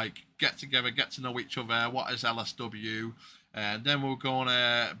kind of like get together, get to know each other. What is LSW? And then we're going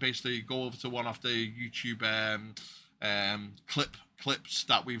to basically go over to one of the YouTube clips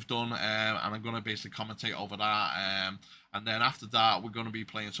that we've done, and I'm going to basically commentate over that. And then after that, we're going to be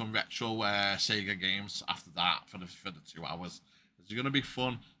playing some retro Sega games after that for the 2 hours. It's going to be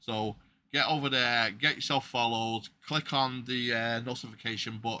fun. So get over there, get yourself followed, click on the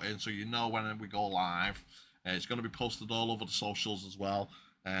notification button so you know when we go live. It's going to be posted all over the socials as well.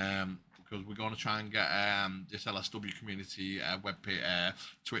 Because we're going to try and get this LSW community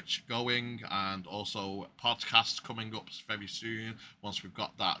Twitch going, and also podcasts coming up very soon once we've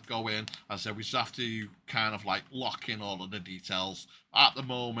got that going. As I said, we just have to kind of like lock in all of the details. At the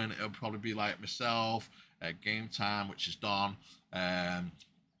moment, it'll probably be like myself, Game Time, which is Don, Tom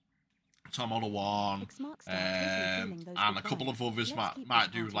Other One, and a couple of others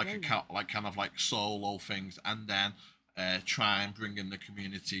might do like kind of like solo things, and then try and bring in the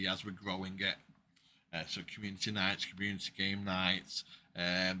community as we're growing it. So community nights, community game nights.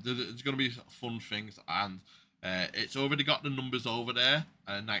 There's going to be fun things, and it's already got the numbers over there,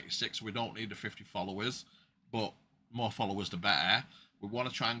 96. We don't need the 50 followers, but more followers the better. We want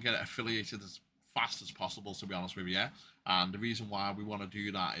to try and get it affiliated as fast as possible, to be honest with you. And the reason why we want to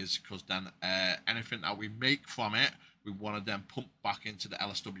do that is because then anything that we make from it, we want to then pump back into the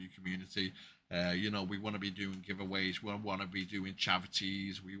LSW community. You know, we want to be doing giveaways. We want to be doing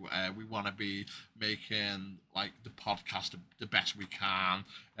charities. We want to be making like the podcast the best we can.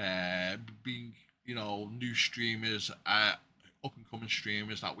 Being, you know, new streamers, up and coming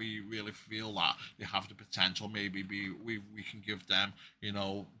streamers that we really feel that they have the potential. Maybe we can give them, you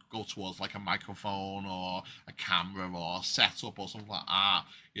know, go towards like a microphone or a camera or a setup or something like that.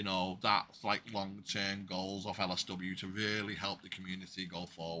 You know, that's like long-term goals of LSW to really help the community go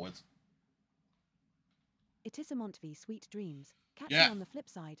forward. It is a Montvie, sweet dreams. Catch you on the flip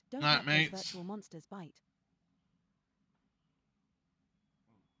side. Don't let those virtual monsters bite.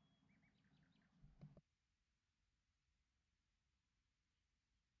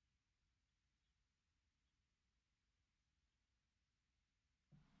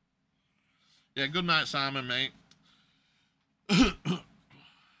 Yeah, good night, Simon, mate.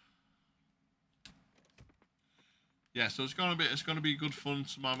 Yeah, so it's gonna be good fun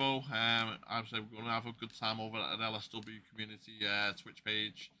tomorrow. I've said we're gonna have a good time over at an LSW community Twitch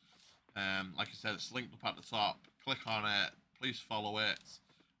page. Like I said, it's linked up at the top. Click on it. Please follow it.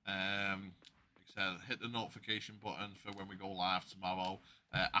 Like I said, hit the notification button for when we go live tomorrow.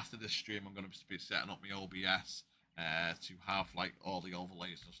 After this stream, I'm gonna be setting up my OBS to have like all the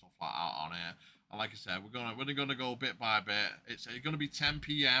overlays and stuff like that on it. And like I said, we're gonna go bit by bit. It's gonna be 10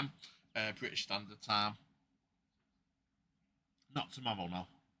 p.m. British Standard Time. Not tomorrow, no.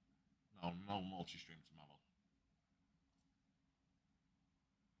 No multi-stream tomorrow.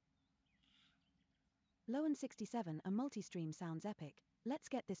 Lowen67, a multi-stream sounds epic. Let's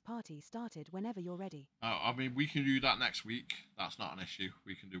get this party started whenever you're ready. I mean, we can do that next week. That's not an issue.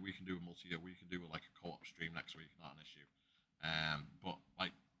 We can do a we can do like a co-op stream next week. Not an issue. But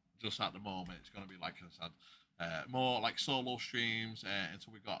like just at the moment, it's gonna be like I said. More like solo streams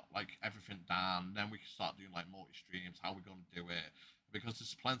until we got like everything down. Then we can start doing like multi-streams. How we're going to do it, because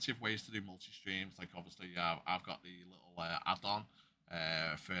there's plenty of ways to do multi-streams. Like obviously, I've got the little add-on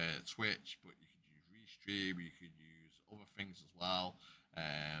for Twitch, but you can use Restream. You can use other things as well.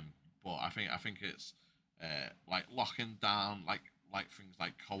 But I think it's like locking down like things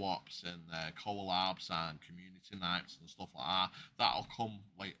like co-ops and collabs and community nights and stuff like that. That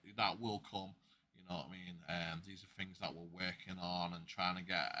will come. You know what I mean? These are things that we're working on and trying to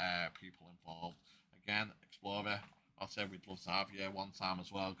get people involved. Again, Explorer, I said we'd love to have you one time as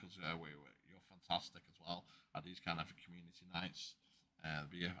well, because you're fantastic as well at these kind of community nights. It'd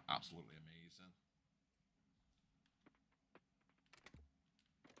be absolutely amazing.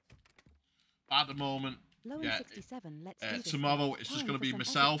 At the moment, Low yeah, 67, let's do this. tomorrow it's just Time going to for be some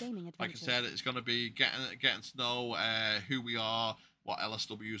myself. epic gaming Like I adventures. said, it's going to be getting to know who we are, what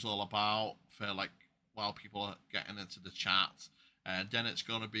LSW is all about, for like while people are getting into the chat. And then it's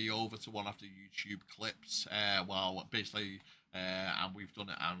going to be over to one of the YouTube clips. Well, basically, and we've done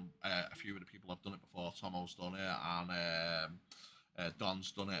it, and a few of the people have done it before. Tomo's done it, and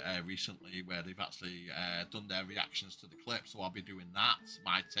Don's done it recently, where they've actually done their reactions to the clip. So I'll be doing that,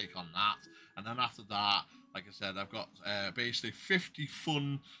 my take on that. And then after that, like I said, I've got basically 50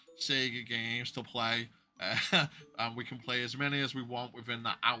 fun Sega games to play. And we can play as many as we want within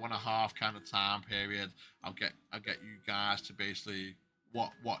that hour and a half kind of time period. I'll get you guys to basically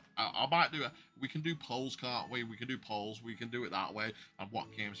I might do it. We can do polls, can't we? We can do polls. We can do it that way. And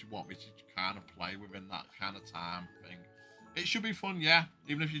what games you want me to kind of play within that kind of time thing. It should be fun, yeah.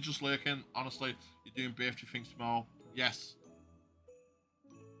 Even if you're just lurking, honestly, you're doing birthday things tomorrow. Yes.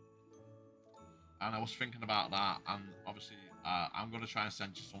 And I was thinking about that, and obviously, I'm gonna try and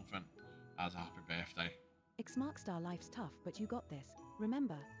send you something as a happy birthday. Xmarkstar, life's tough, but you got this.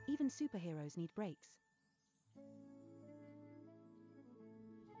 Remember, even superheroes need breaks.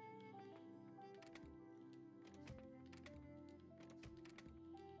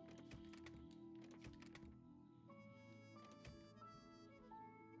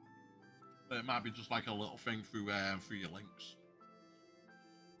 But it might be just like a little thing through your links,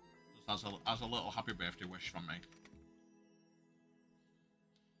 just as a little happy birthday wish from me.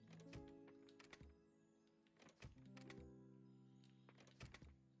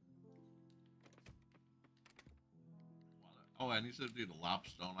 Oh, I need to do the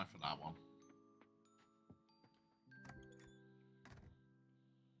labs, don't I, for that one?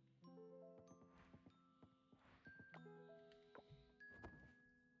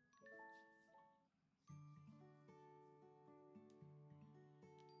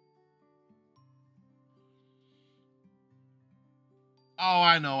 Oh,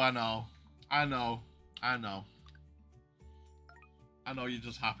 I know. You're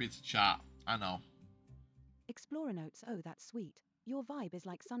just happy to chat. I know. Explorer notes, oh that's sweet. Your vibe is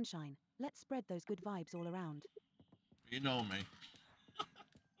like sunshine. Let's spread those good vibes all around. You know me.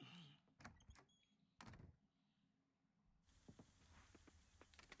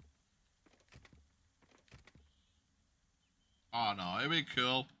 Oh no, it'd be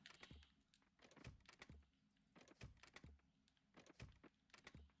cool.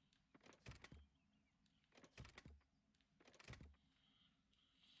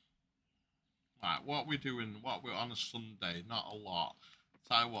 Right, what we're doing, what we're on a Sunday, not a lot.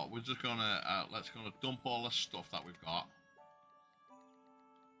 Tell you what, we're just gonna let's gonna dump all the stuff that we've got.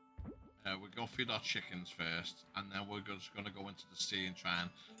 We're gonna feed our chickens first, and then we're just gonna go into the sea and try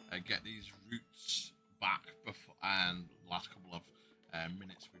and get these roots back before and the last couple of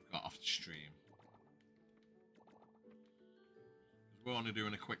minutes we've got off the stream. We're only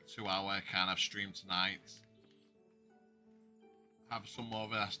doing a quick 2-hour kind of stream tonight. Have some more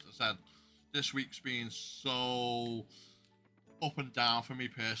rest. As I said, this week's been so up and down for me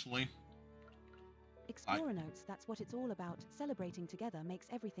personally. Explorer notes, that's what it's all about. Celebrating together makes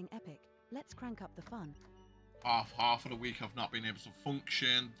everything epic. Let's crank up the fun. Half of the week I've not been able to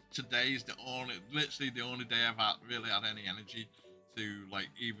function. Today's literally the only day I've really had any energy to like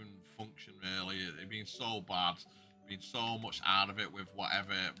even function really. It's been so bad. Been so much out of it with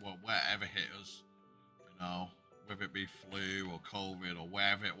whatever hit us. You know, whether it be flu or COVID or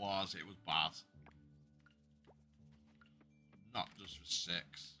wherever it was bad. Not just for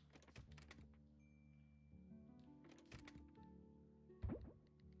 6.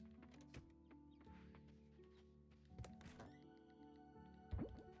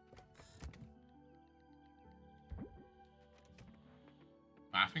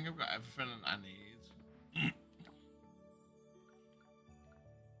 I think I've got everything I need.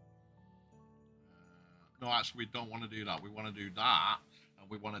 No, actually, we don't want to do that. We want to do that, and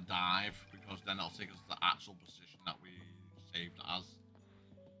we want to dive, because then it'll take us to the actual position that we saved as.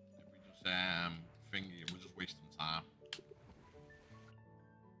 If we just thingy, we're just wasting time. So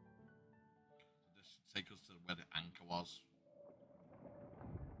this should take us to where the anchor was.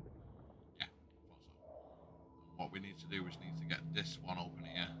 Yeah, I thought so. And what we need to do is need to get this one open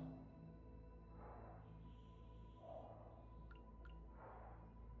here.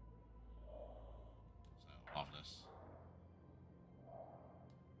 So, love this.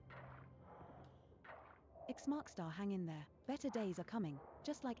 Xmarkstar, hang in there. Better days are coming,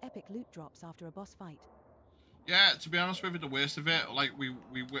 just like epic loot drops after a boss fight. Yeah, to be honest with you, the worst of it, like me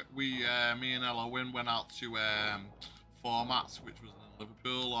and Owen went out to formats, which was in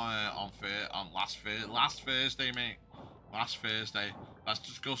Liverpool on last Thursday, mate. last Thursday. That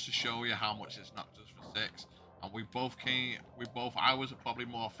just goes to show you how much it's not just for 6. And we both, I was probably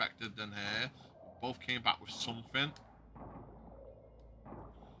more affected than her. We both came back with something.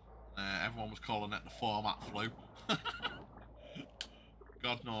 Everyone was calling it the format flu.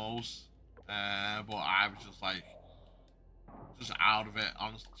 God knows. But I was just like, just out of it.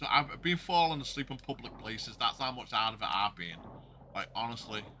 Honestly. So I've been falling asleep in public places. That's how much out of it I've been. Like,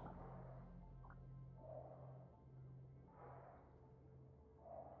 honestly.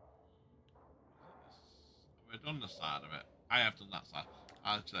 Have I done this side of it? I have done that side.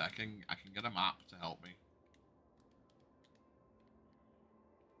 Actually, I can get a map to help me.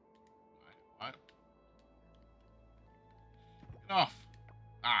 Right. Get off.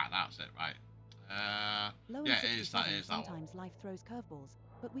 Ah, that's it, right. Yeah, it is that Sometimes life throws curveballs,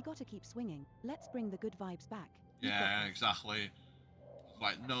 but we gotta keep swinging. Let's bring the good vibes back. Yeah, exactly. It's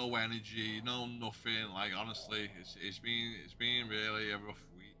like no energy, no nothing. Like honestly, it's been really a rough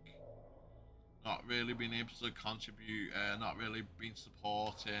week. Not really been able to contribute. Not really been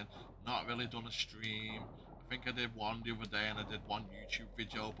supporting. Not really done a stream. I think I did one the other day, and I did one YouTube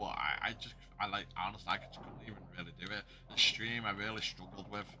video, but I like honestly I just couldn't even really do it. The stream I really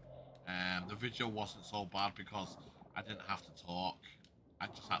struggled with. The video wasn't so bad because I didn't have to talk. I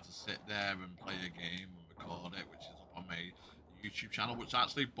just had to sit there and play a game and record it, which is up on my YouTube channel, which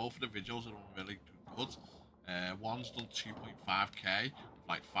actually both of the videos are done really good. One's done 2.5k with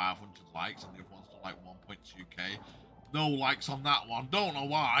like 500 likes, and the other one's done like 1.2k. No likes on that one. Don't know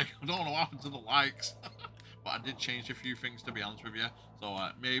why. I don't know what happened to the likes. But I did change a few things, to be honest with you. So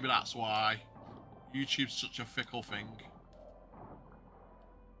maybe that's why YouTube's such a fickle thing.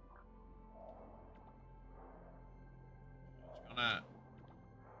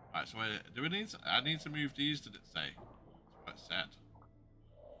 Right, so do we need to, I need to move these, did it say? That's what it said.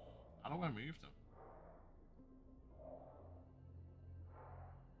 How do I move them?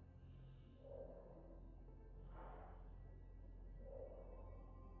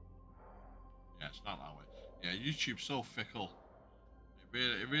 Yeah, it's not that way. Yeah, YouTube's so fickle.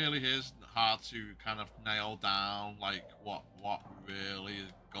 It really is hard to kind of nail down like what really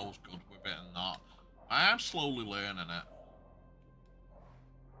goes good with it and not. I am slowly learning it.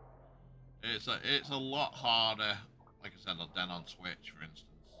 It's a lot harder, like I said, than on Twitch, for instance.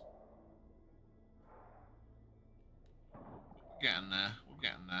 But we're getting there. We're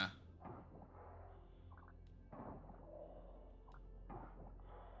getting there.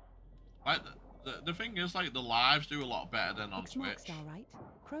 Like the thing is, like the lives do a lot better than on Twitch. Star, right?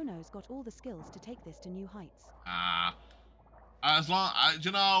 Chrono's got all the skills to take this to new heights. As long, do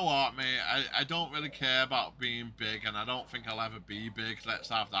you know what, mate? I don't really care about being big, and I don't think I'll ever be big. Let's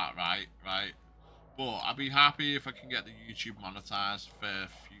have that right. But I'd be happy if I can get the YouTube monetized for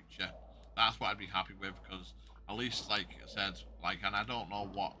future. That's what I'd be happy with, because at least, like I said, like, and I don't know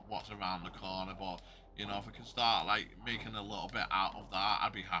what's around the corner, but you know, if I can start like making a little bit out of that,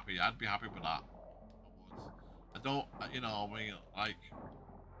 I'd be happy. I'd be happy with that. I would. I don't, you know, I mean, like.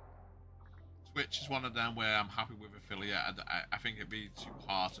 Twitch is one of them where I'm happy with affiliate. I think it'd be too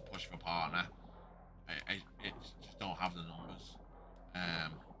hard to push for partner. It just don't have the numbers.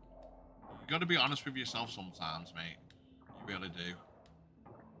 You got to be honest with yourself sometimes, mate. You really do.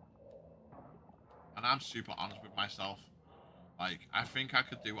 And I'm super honest with myself. Like, I think I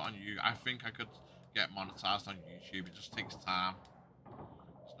could do it on you. I think I could get monetized on YouTube. It just takes time.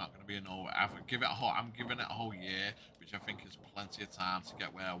 It's not going to be an over. I'm giving it a whole year, which I think is plenty of time to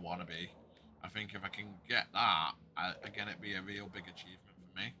get where I want to be. I think if I can get that, again, it'd be a real big achievement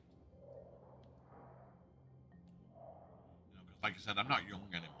for me. You know, because like I said, I'm not young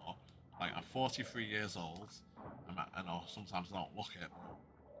anymore. Like, I'm 43 years old. I know sometimes I don't look it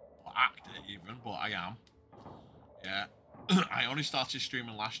or act it even, but I am. Yeah. I only started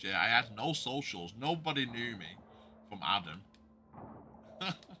streaming last year. I had no socials. Nobody knew me from Adam.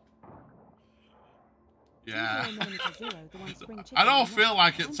 Yeah. I don't feel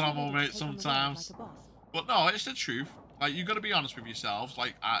like it, Tomo, mate, sometimes. But no, it's the truth. Like, you got to be honest with yourselves.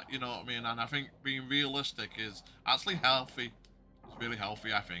 Like, you know what I mean? And I think being realistic is actually healthy. It's really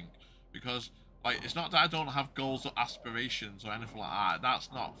healthy, I think. Because, like, it's not that I don't have goals or aspirations or anything like that. That's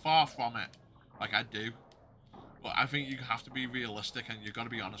not far from it. Like, I do. But I think you have to be realistic, and you've got to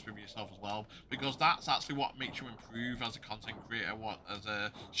be honest with yourself as well, because that's actually what makes you improve as a content creator, as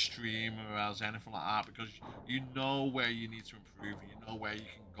a streamer, as anything like that, because you know where you need to improve, and you know where you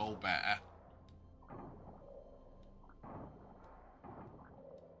can go better.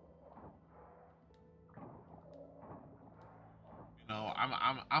 You know,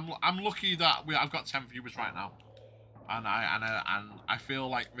 I'm lucky that I've got 10 viewers right now. and I feel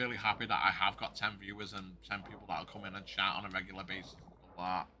like really happy that I have got 10 viewers and 10 people that'll come in and chat on a regular basis and stuff like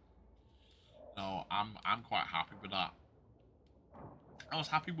that. No, I'm quite happy with that. I was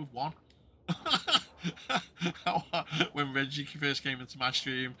happy with one. When Reggie first came into my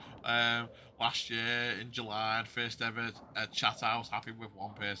stream last year in July, and first ever chat, I was happy with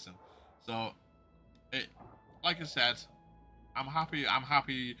one person. So it, like I said, I'm happy. I'm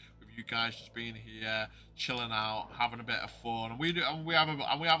happy with you guys just being here, chilling out, having a bit of fun, and we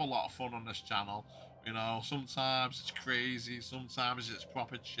have a lot of fun on this channel. You know, sometimes it's crazy, sometimes it's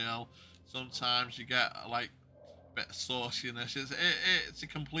proper chill, sometimes you get like a bit of sauciness. It's a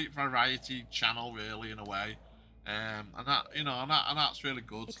complete variety channel, really, in a way, and that, you know, and that's really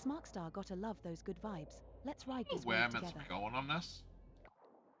good. Xmarkstar gotta love those good vibes. Let's ride this Where wave I'm meant to together. be going on this.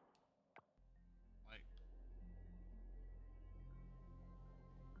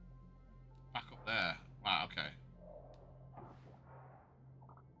 Back up there. Right, okay.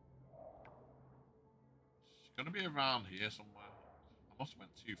 It's gonna be around here somewhere. I must have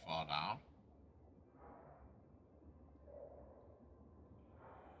went too far down.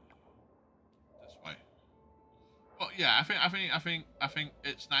 This way. But yeah, I think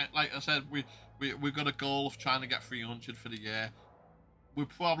it's nice. Like I said, we've got a goal of trying to get 300 for the year. We're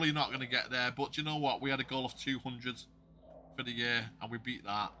probably not gonna get there, but you know what? We had a goal of 200 for the year, and we beat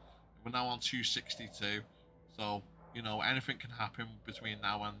that. We're now on 262, so you know anything can happen between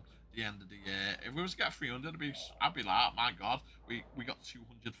now and the end of the year. If we was to get 300, I'd be like, my God, we got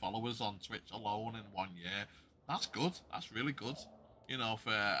 200 followers on Twitch alone in 1 year. That's good. That's really good. You know,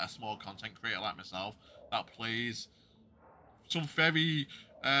 for a small content creator like myself that plays some very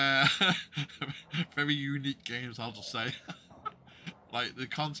very unique games, I'll just say. Like, the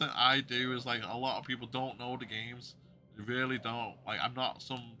content I do is like, a lot of people don't know the games. They really don't. Like, I'm not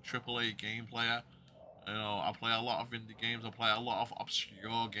some AAA game player. You know, I play a lot of indie games. I play a lot of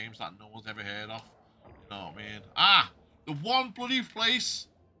obscure games that no one's ever heard of. You know what I mean? Ah! The one bloody place!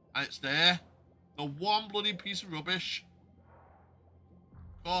 And it's there. The one bloody piece of rubbish.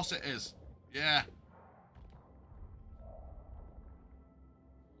 Of course it is. Yeah.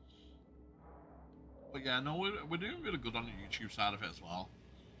 But yeah, no, we're doing really good on the YouTube side of it as well.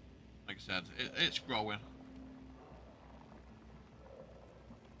 Like I said, it's growing.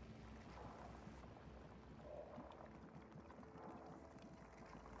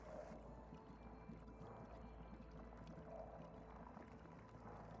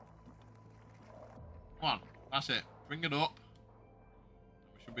 Come on, that's it. Bring it up.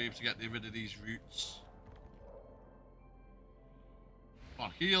 We should be able to get rid of these roots. Come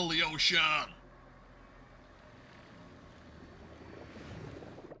on, heal the ocean.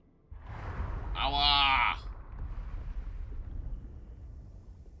 Ow!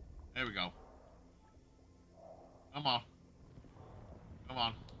 There we go. Come on. Come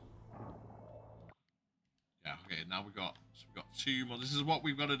on. Yeah, okay, now we've got 2 more. This is what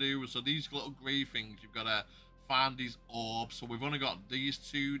we've got to do. So these little grey things, you've got to find these orbs. So we've only got these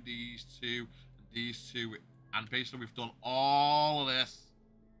two, and these two. And basically we've done all of this.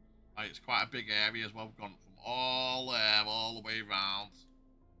 Like, it's quite a big area as well. We've gone from all there, all the way around.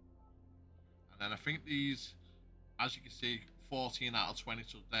 And then I think these, as you can see, 14 out of 20,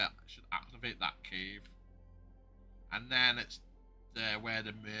 so that should activate that cave. And then it's there where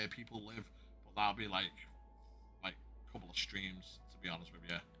the mer people live, but that'll be like a couple of streams, to be honest with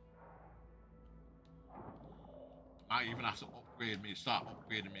you. I might even have to start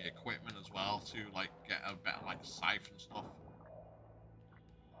upgrading my equipment as well to like get a better like scythe and stuff.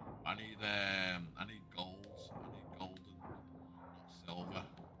 I need gold. I need gold and not silver.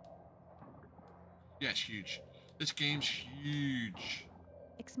 Yeah, it's huge. This game's huge.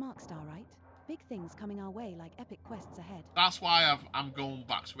 Xmarkstar, right? Big things coming our way, like epic quests ahead. That's why I'm going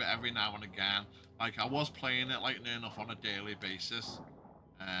back to it every now and again. Like, I was playing it like near enough on a daily basis,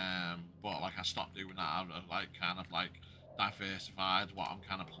 but like I stopped doing that. I've like kind of like diversified what I'm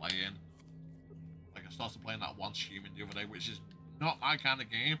kind of playing. Like, I started playing that Once Human the other day, which is not my kind of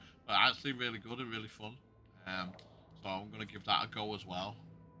game, but actually really good and really fun. So I'm gonna give that a go as well.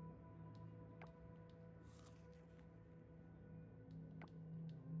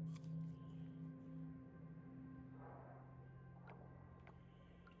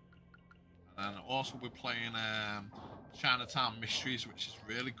 And also we're playing Chinatown Mysteries, which is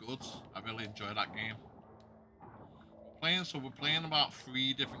really good. I really enjoy that game. We're playing about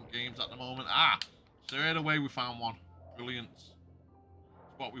 3 different games at the moment. Ah, straight away we found one. Brilliant. It's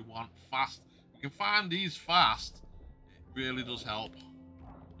what we want. Fast. You can find these fast. It really does help.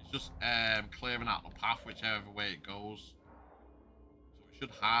 It's just clearing out the path whichever way it goes. So we should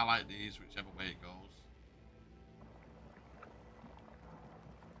highlight these whichever way it goes.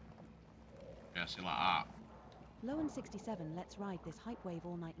 guess you like that. Low and 67, let's ride this hype wave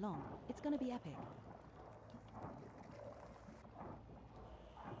all night long. It's gonna be epic.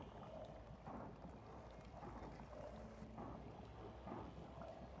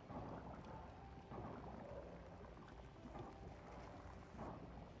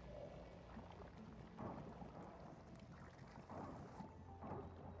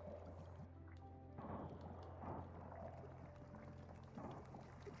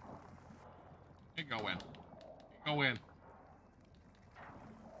 Keep going. Keep going.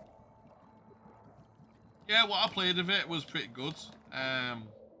 Yeah, what I played of it was pretty good.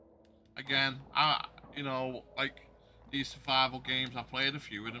 Again, you know, like these survival games, I played a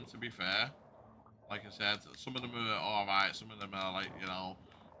few of them to be fair. Like I said, some of them are alright, some of them are like, you know,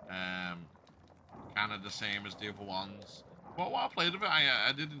 kind of the same as the other ones. But what I played of it,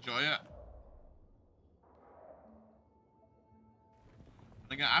 I did enjoy it.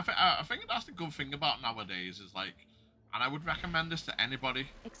 And again, I think that's the good thing about nowadays is like, and I would recommend this to anybody.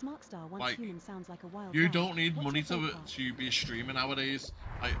 Xmarkstar once Like, human sounds like a wild you ride. don't need What's money your favorite part? to be a streamer nowadays.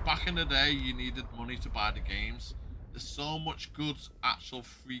 Like back in the day, you needed money to buy the games. There's so much good actual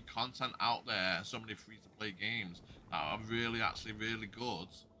free content out there, so many free to play games that are really actually really good.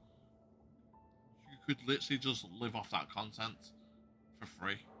 You could literally just live off that content for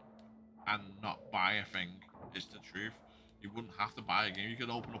free and not buy a thing. It's the truth. You wouldn't have to buy a game. You could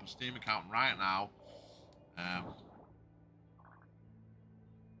open up a Steam account right now.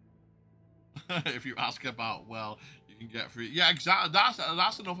 If you ask about, well, you can get free. Yeah, exactly.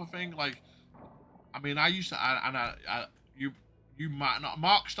 That's another thing. Like, I mean, I used to, you might not.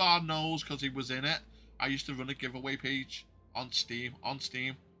 Markstar knows because he was in it. I used to run a giveaway page on Steam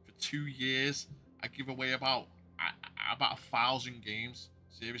for 2 years. I give away about 1,000 games.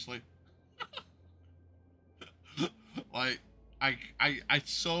 Seriously. Like, I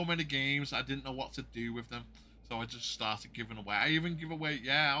so many games, I didn't know what to do with them. So I just started giving away. I even give away,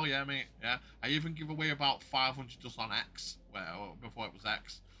 yeah, oh yeah, mate, yeah. I even give away about 500 just on X, well, before it was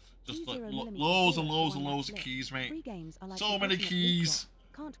X. Just like loads and loads and loads of keys, mate. Free games are like So many keys.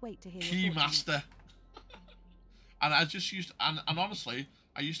 Can't wait to hear Key your thoughts on it. master. And I just used, and honestly,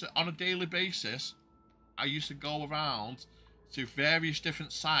 I used to, on a daily basis, I used to go around to various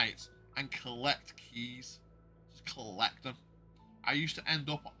different sites and collect keys. Just collect them. I used to end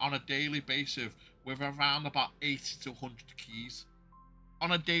up on a daily basis with around about 80 to 100 keys.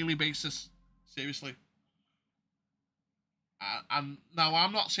 On a daily basis. Seriously. And now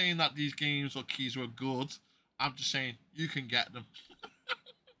I'm not saying that these games or keys were good. I'm just saying you can get them.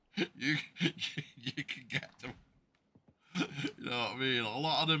 you can get them. You know what I mean? A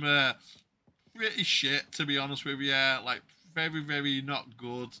lot of them are pretty shit, to be honest with you. Like, very, very not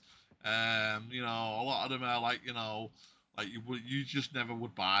good. You know, a lot of them are like, you know, like you just never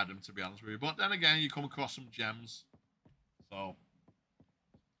would buy them, to be honest with you. But then again, you come across some gems. So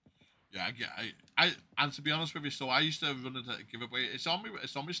yeah, and to be honest with you, so I used to run a giveaway. It's on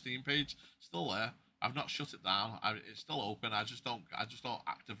my Steam page, still there. I've not shut it down. It's still open. I just don't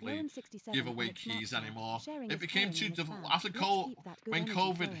actively give away keys anymore. It became too difficult after when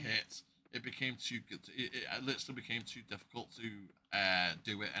COVID hit. It became too good. It literally became too difficult to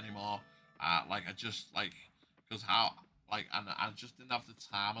do it anymore. Like I just like because how like and I just didn't have the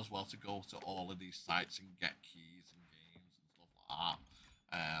time as well to go to all of these sites and get keys and games and stuff like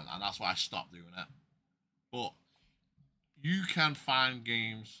that. And that's why I stopped doing it. But you can find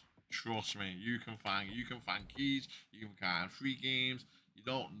games. Trust me, you can find keys. You can find free games. You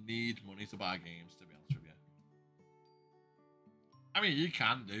don't need money to buy games. To be honest with you, I mean you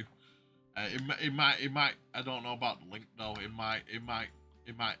can do. It might. I don't know about the link though. It might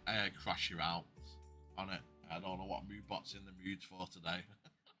crash you out on it. I don't know what mood bot's in the mood for today.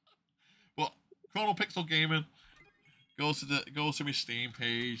 But Chrono Pixel Gaming. Go to my Steam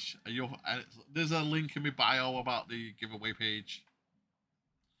page. There's a link in my bio about the giveaway page.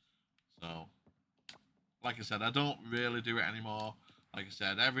 So, like I said, I don't really do it anymore. Like I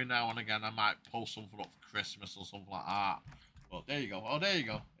said, every now and again I might post something up for Christmas or something like that. But there you go. Oh, there you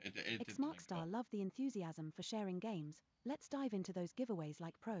go. Xmarkstar love the enthusiasm for sharing games. Let's dive into those giveaways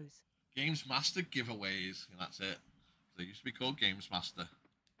like pros. Games Master giveaways. And that's it. They used to be called Games Master.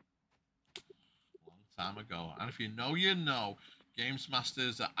 Time ago, and if you know, you know. Games Master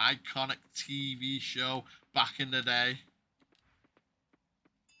is an iconic TV show back in the day.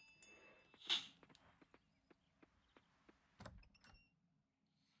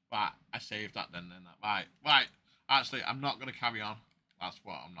 Right, I saved that then. Right. Actually, I'm not gonna carry on. That's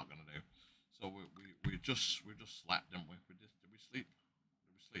what I'm not gonna do. So we just slept, didn't we? Did we sleep?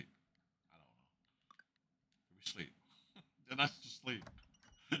 Did we sleep? I don't know. Did we sleep? Did I just sleep?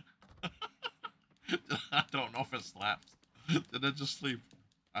 just slept. Did I just sleep?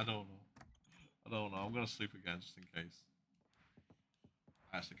 I don't know. I don't know. I'm gonna sleep again just in case.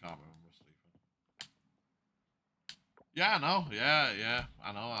 I actually can't remember sleeping. Yeah, I know. Yeah.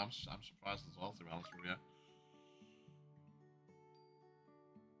 I know. I'm surprised as well, to be honest with you.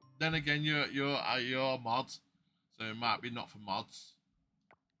 Then again, you're a mod, so it might be not for mods.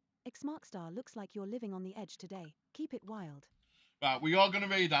 Xmarkstar looks like you're living on the edge today. Keep it wild. Right, we are going to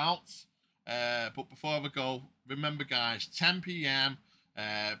raid out, but before I go, remember guys, 10 p.m.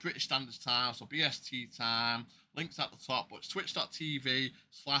 British Standard Time, so BST time. Links at the top, but it's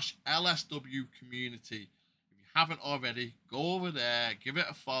twitch.tv/LSW community. If you haven't already, go over there, give it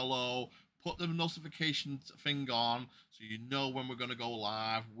a follow, put the notification thing on so you know when we're going to go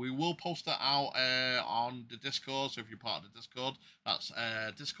live. We will post that out on the Discord, so if you're part of the Discord, that's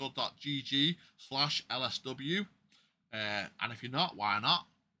discord.gg/LSW. And if you're not, why not?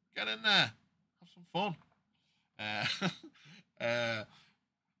 Get in there, have some fun.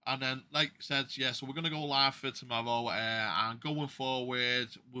 And then, like I said, yeah, so we're gonna go live for tomorrow, and going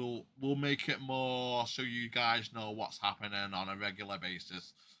forward, we'll make it more so you guys know what's happening on a regular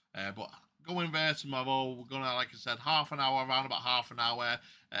basis. But going there tomorrow, we're gonna, like I said, around about half an hour,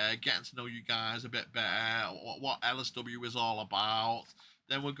 getting to know you guys a bit better, what LSW is all about.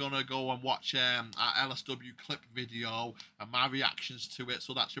 Then we're going to go and watch our LSW clip video and my reactions to it,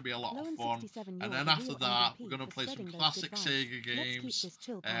 so that should be a lot of fun. And then after that, we're going to play some classic Sega games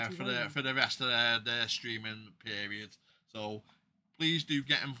for the rest of the streaming period. So please do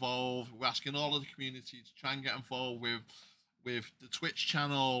get involved. We're asking all of the community to try and get involved with the Twitch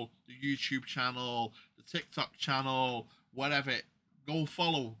channel, the YouTube channel, the TikTok channel, whatever. Go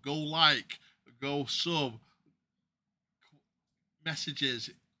follow, go like, go sub,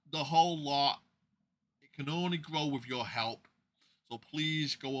 messages, the whole lot. It can only grow with your help. So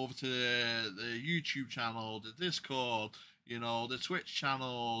please go over to the YouTube channel, the Discord, the Twitch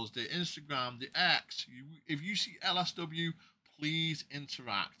channels, the Instagram, the X. If you see LSW, please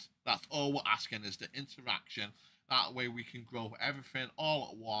interact. That's all we're asking, is the interaction. That way we can grow everything all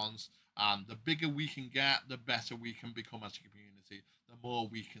at once. And the bigger we can get, the better we can become as a community. The more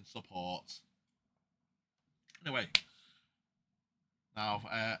we can support. Anyway. Now,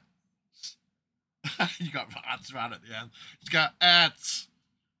 you got ads right at the end. He's got ads.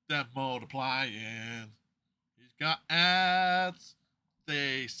 They're multiplying. He's got ads.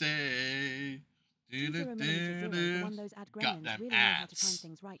 They say. The one those ad gremlins really know how to time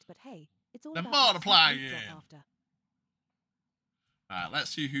things right, but hey, it's all about multiplying. After. Alright, let's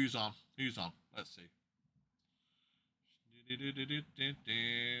see who's on. Let's see.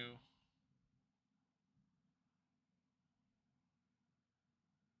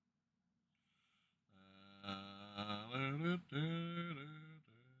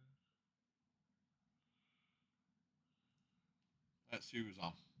 Let's see who's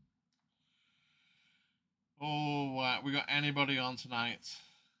on. Oh, right. We got anybody on tonight?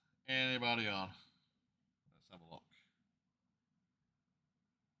 Anybody on? Let's have a look.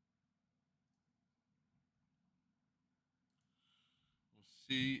 We'll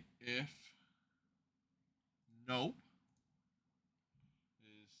see if. Nope.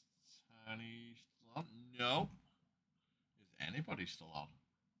 Is Tiny still on? No. Is anybody still on?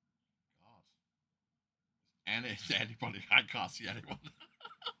 God. Is anybody? I can't see anyone.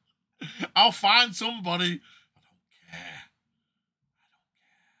 I'll find somebody. I don't care.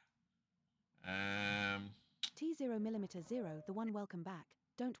 T0mm0, the one, welcome back.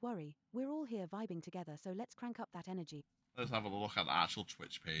 Don't worry, we're all here vibing together, so let's crank up that energy. Let's have a look at the actual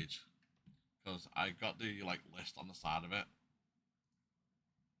Twitch page, because I got the list on the side of it.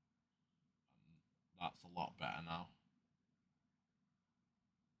 And that's a lot better now.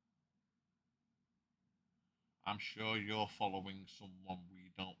 I'm sure you're following someone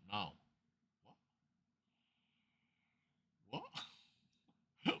we don't know. What?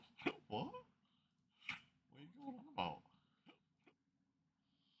 What? What are you going on about?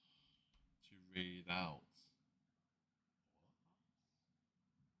 To read out.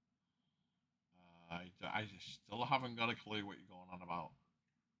 I still haven't got a clue what you're going on about.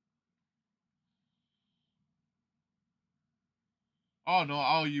 Oh no!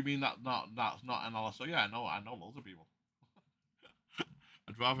 Oh, you mean that's not an So yeah, I know loads of people.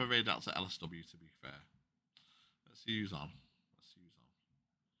 I'd rather read out to LSW, to be fair. Let's see who's on.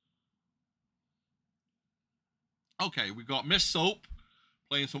 Okay, we got Miss Soap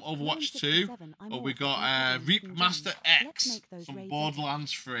playing some Overwatch 2. Or we got Reap Master X, some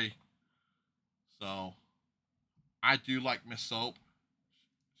Borderlands 3. So, I do like Miss Soap.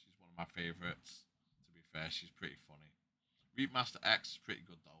 She's one of my favourites. To be fair, she's pretty funny. Reap Master X is pretty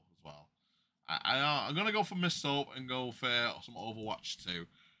good though as well. I'm gonna go for Miss Soap and go for some Overwatch 2.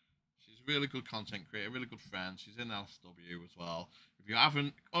 She's a really good content creator, really good friend. She's in LSW as well. If you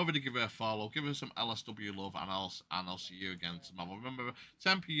haven't already, give her a follow, give her some LSW love, and I'll see you again tomorrow. Remember,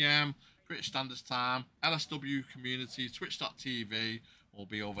 10 p.m. British Standard Time, LSW community, Twitch.tv. We'll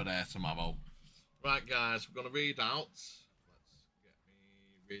be over there tomorrow. Right, guys, we're gonna read out. Let's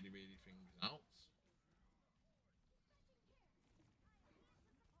get me really things out.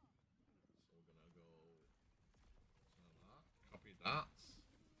 So we're gonna go to that, copy that,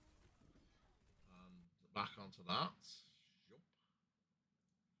 and back onto that. Jump.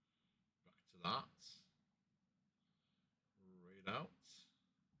 Back to that. Read out.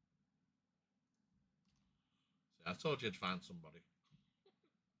 See, I told you to find somebody.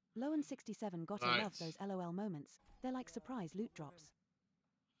 Lowen67 gotta Right. love those LOL moments. They're like surprise loot drops.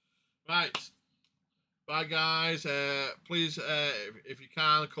 Right. Bye, guys. Please, if you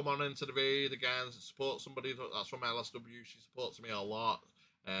can, come on into the raid again. Support somebody that's from LSW. She supports me a lot.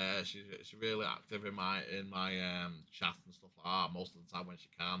 She's really active in my chat and stuff like that most of the time when she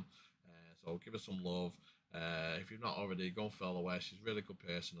can. So give her some love. If you've not already, go and follow her. She's a really good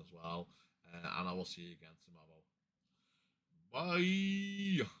person as well. And I will see you again tomorrow. Bye.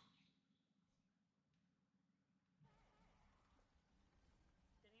 Did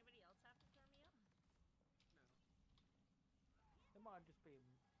anybody else have to turn me up? No. It might have just been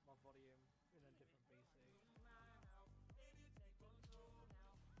my volume in a different PC. Bruno!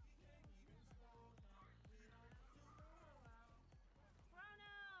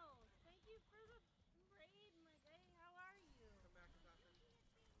 Thank you for the raid, my day. How are you? Come back, assassin.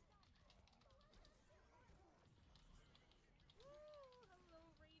 Woo!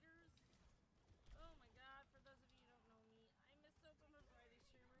 Hello, raiders. Oh my god, for those of you who don't know me, I miss Soap. I'm a variety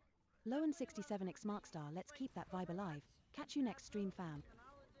streamer. Lowen67x Markstar, let's keep that vibe alive. Catch you next stream, fam.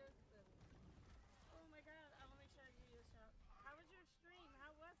 Oh my god, I will make sure I give you a shout. How was your stream? How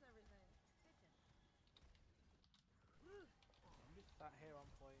was everything? I'm just sat here on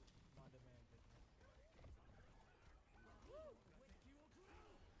point, minding my own business.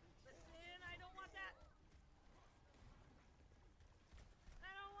 Listen, I don't want that.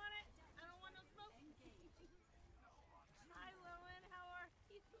 I don't want it. I don't want no smoke. Hi, Lowen. How are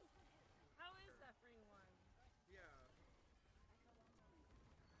you? How is everyone? Yeah.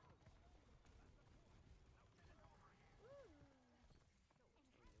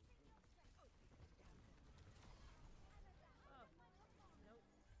 Oh, nope.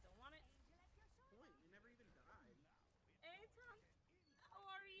 Don't want it. Point, you never even died. Hey, Tom. How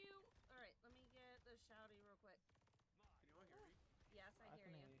are you? All right, let me get the shouty real quick. Can you all hear me? Yes, I hear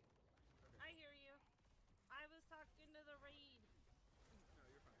can you. hear you. Okay. I hear you. I was talking to the raid. No,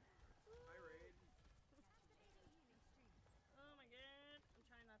 you're fine. Hi, Raid. Oh my god. I'm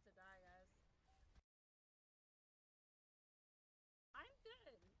trying not to die, guys. I'm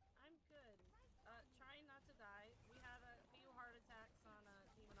good. I'm good. Trying not to die. We had a few heart attacks on a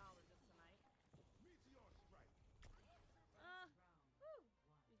demonologist tonight. Whew,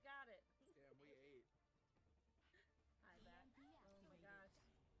 we got it. Damn, we ate. I bet. Oh my gosh.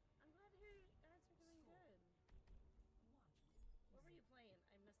 I'm glad to hear you guys are doing good. What were you playing?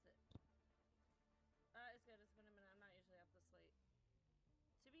 I missed it. It's good. It's been a minute. I'm not usually up this late.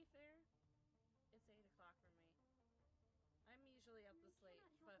 To be fair, it's 8 o'clock for me. I'm usually up this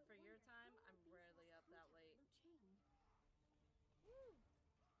late, but for your time, I'm rarely up that late. Woo!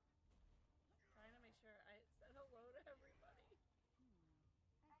 Trying to make sure I said hello to everybody.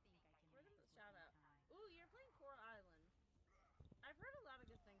 Where's the shout out? Ooh, you're playing Core Island. I've heard a lot of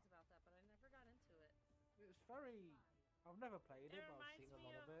good things about that, but I never got into it. It's very... I've never played it, but I've reminds seen a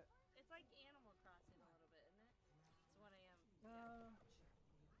me lot of it. It's like Animal Crossing a little bit, isn't it? It's 1 a.m.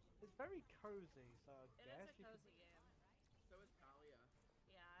 It's very cozy, so I It guess is a cozy game. So is Palia.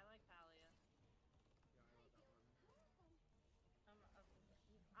 Yeah, I like Palia. Yeah, I love that one.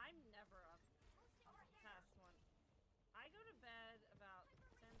 I'm never up past 1. I go to bed about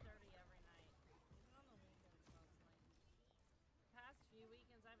 10:30 every night, even on the weekends mostly. The past few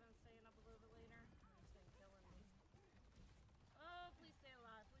weekends I've been staying up a little bit later. It's been killing me. Oh, please stay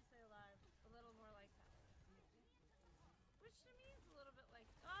alive. Please stay alive. A little more like that. Which to me is a little bit like,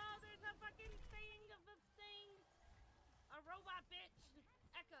 oh, there's a fucking thing of a thing. A robot bitch.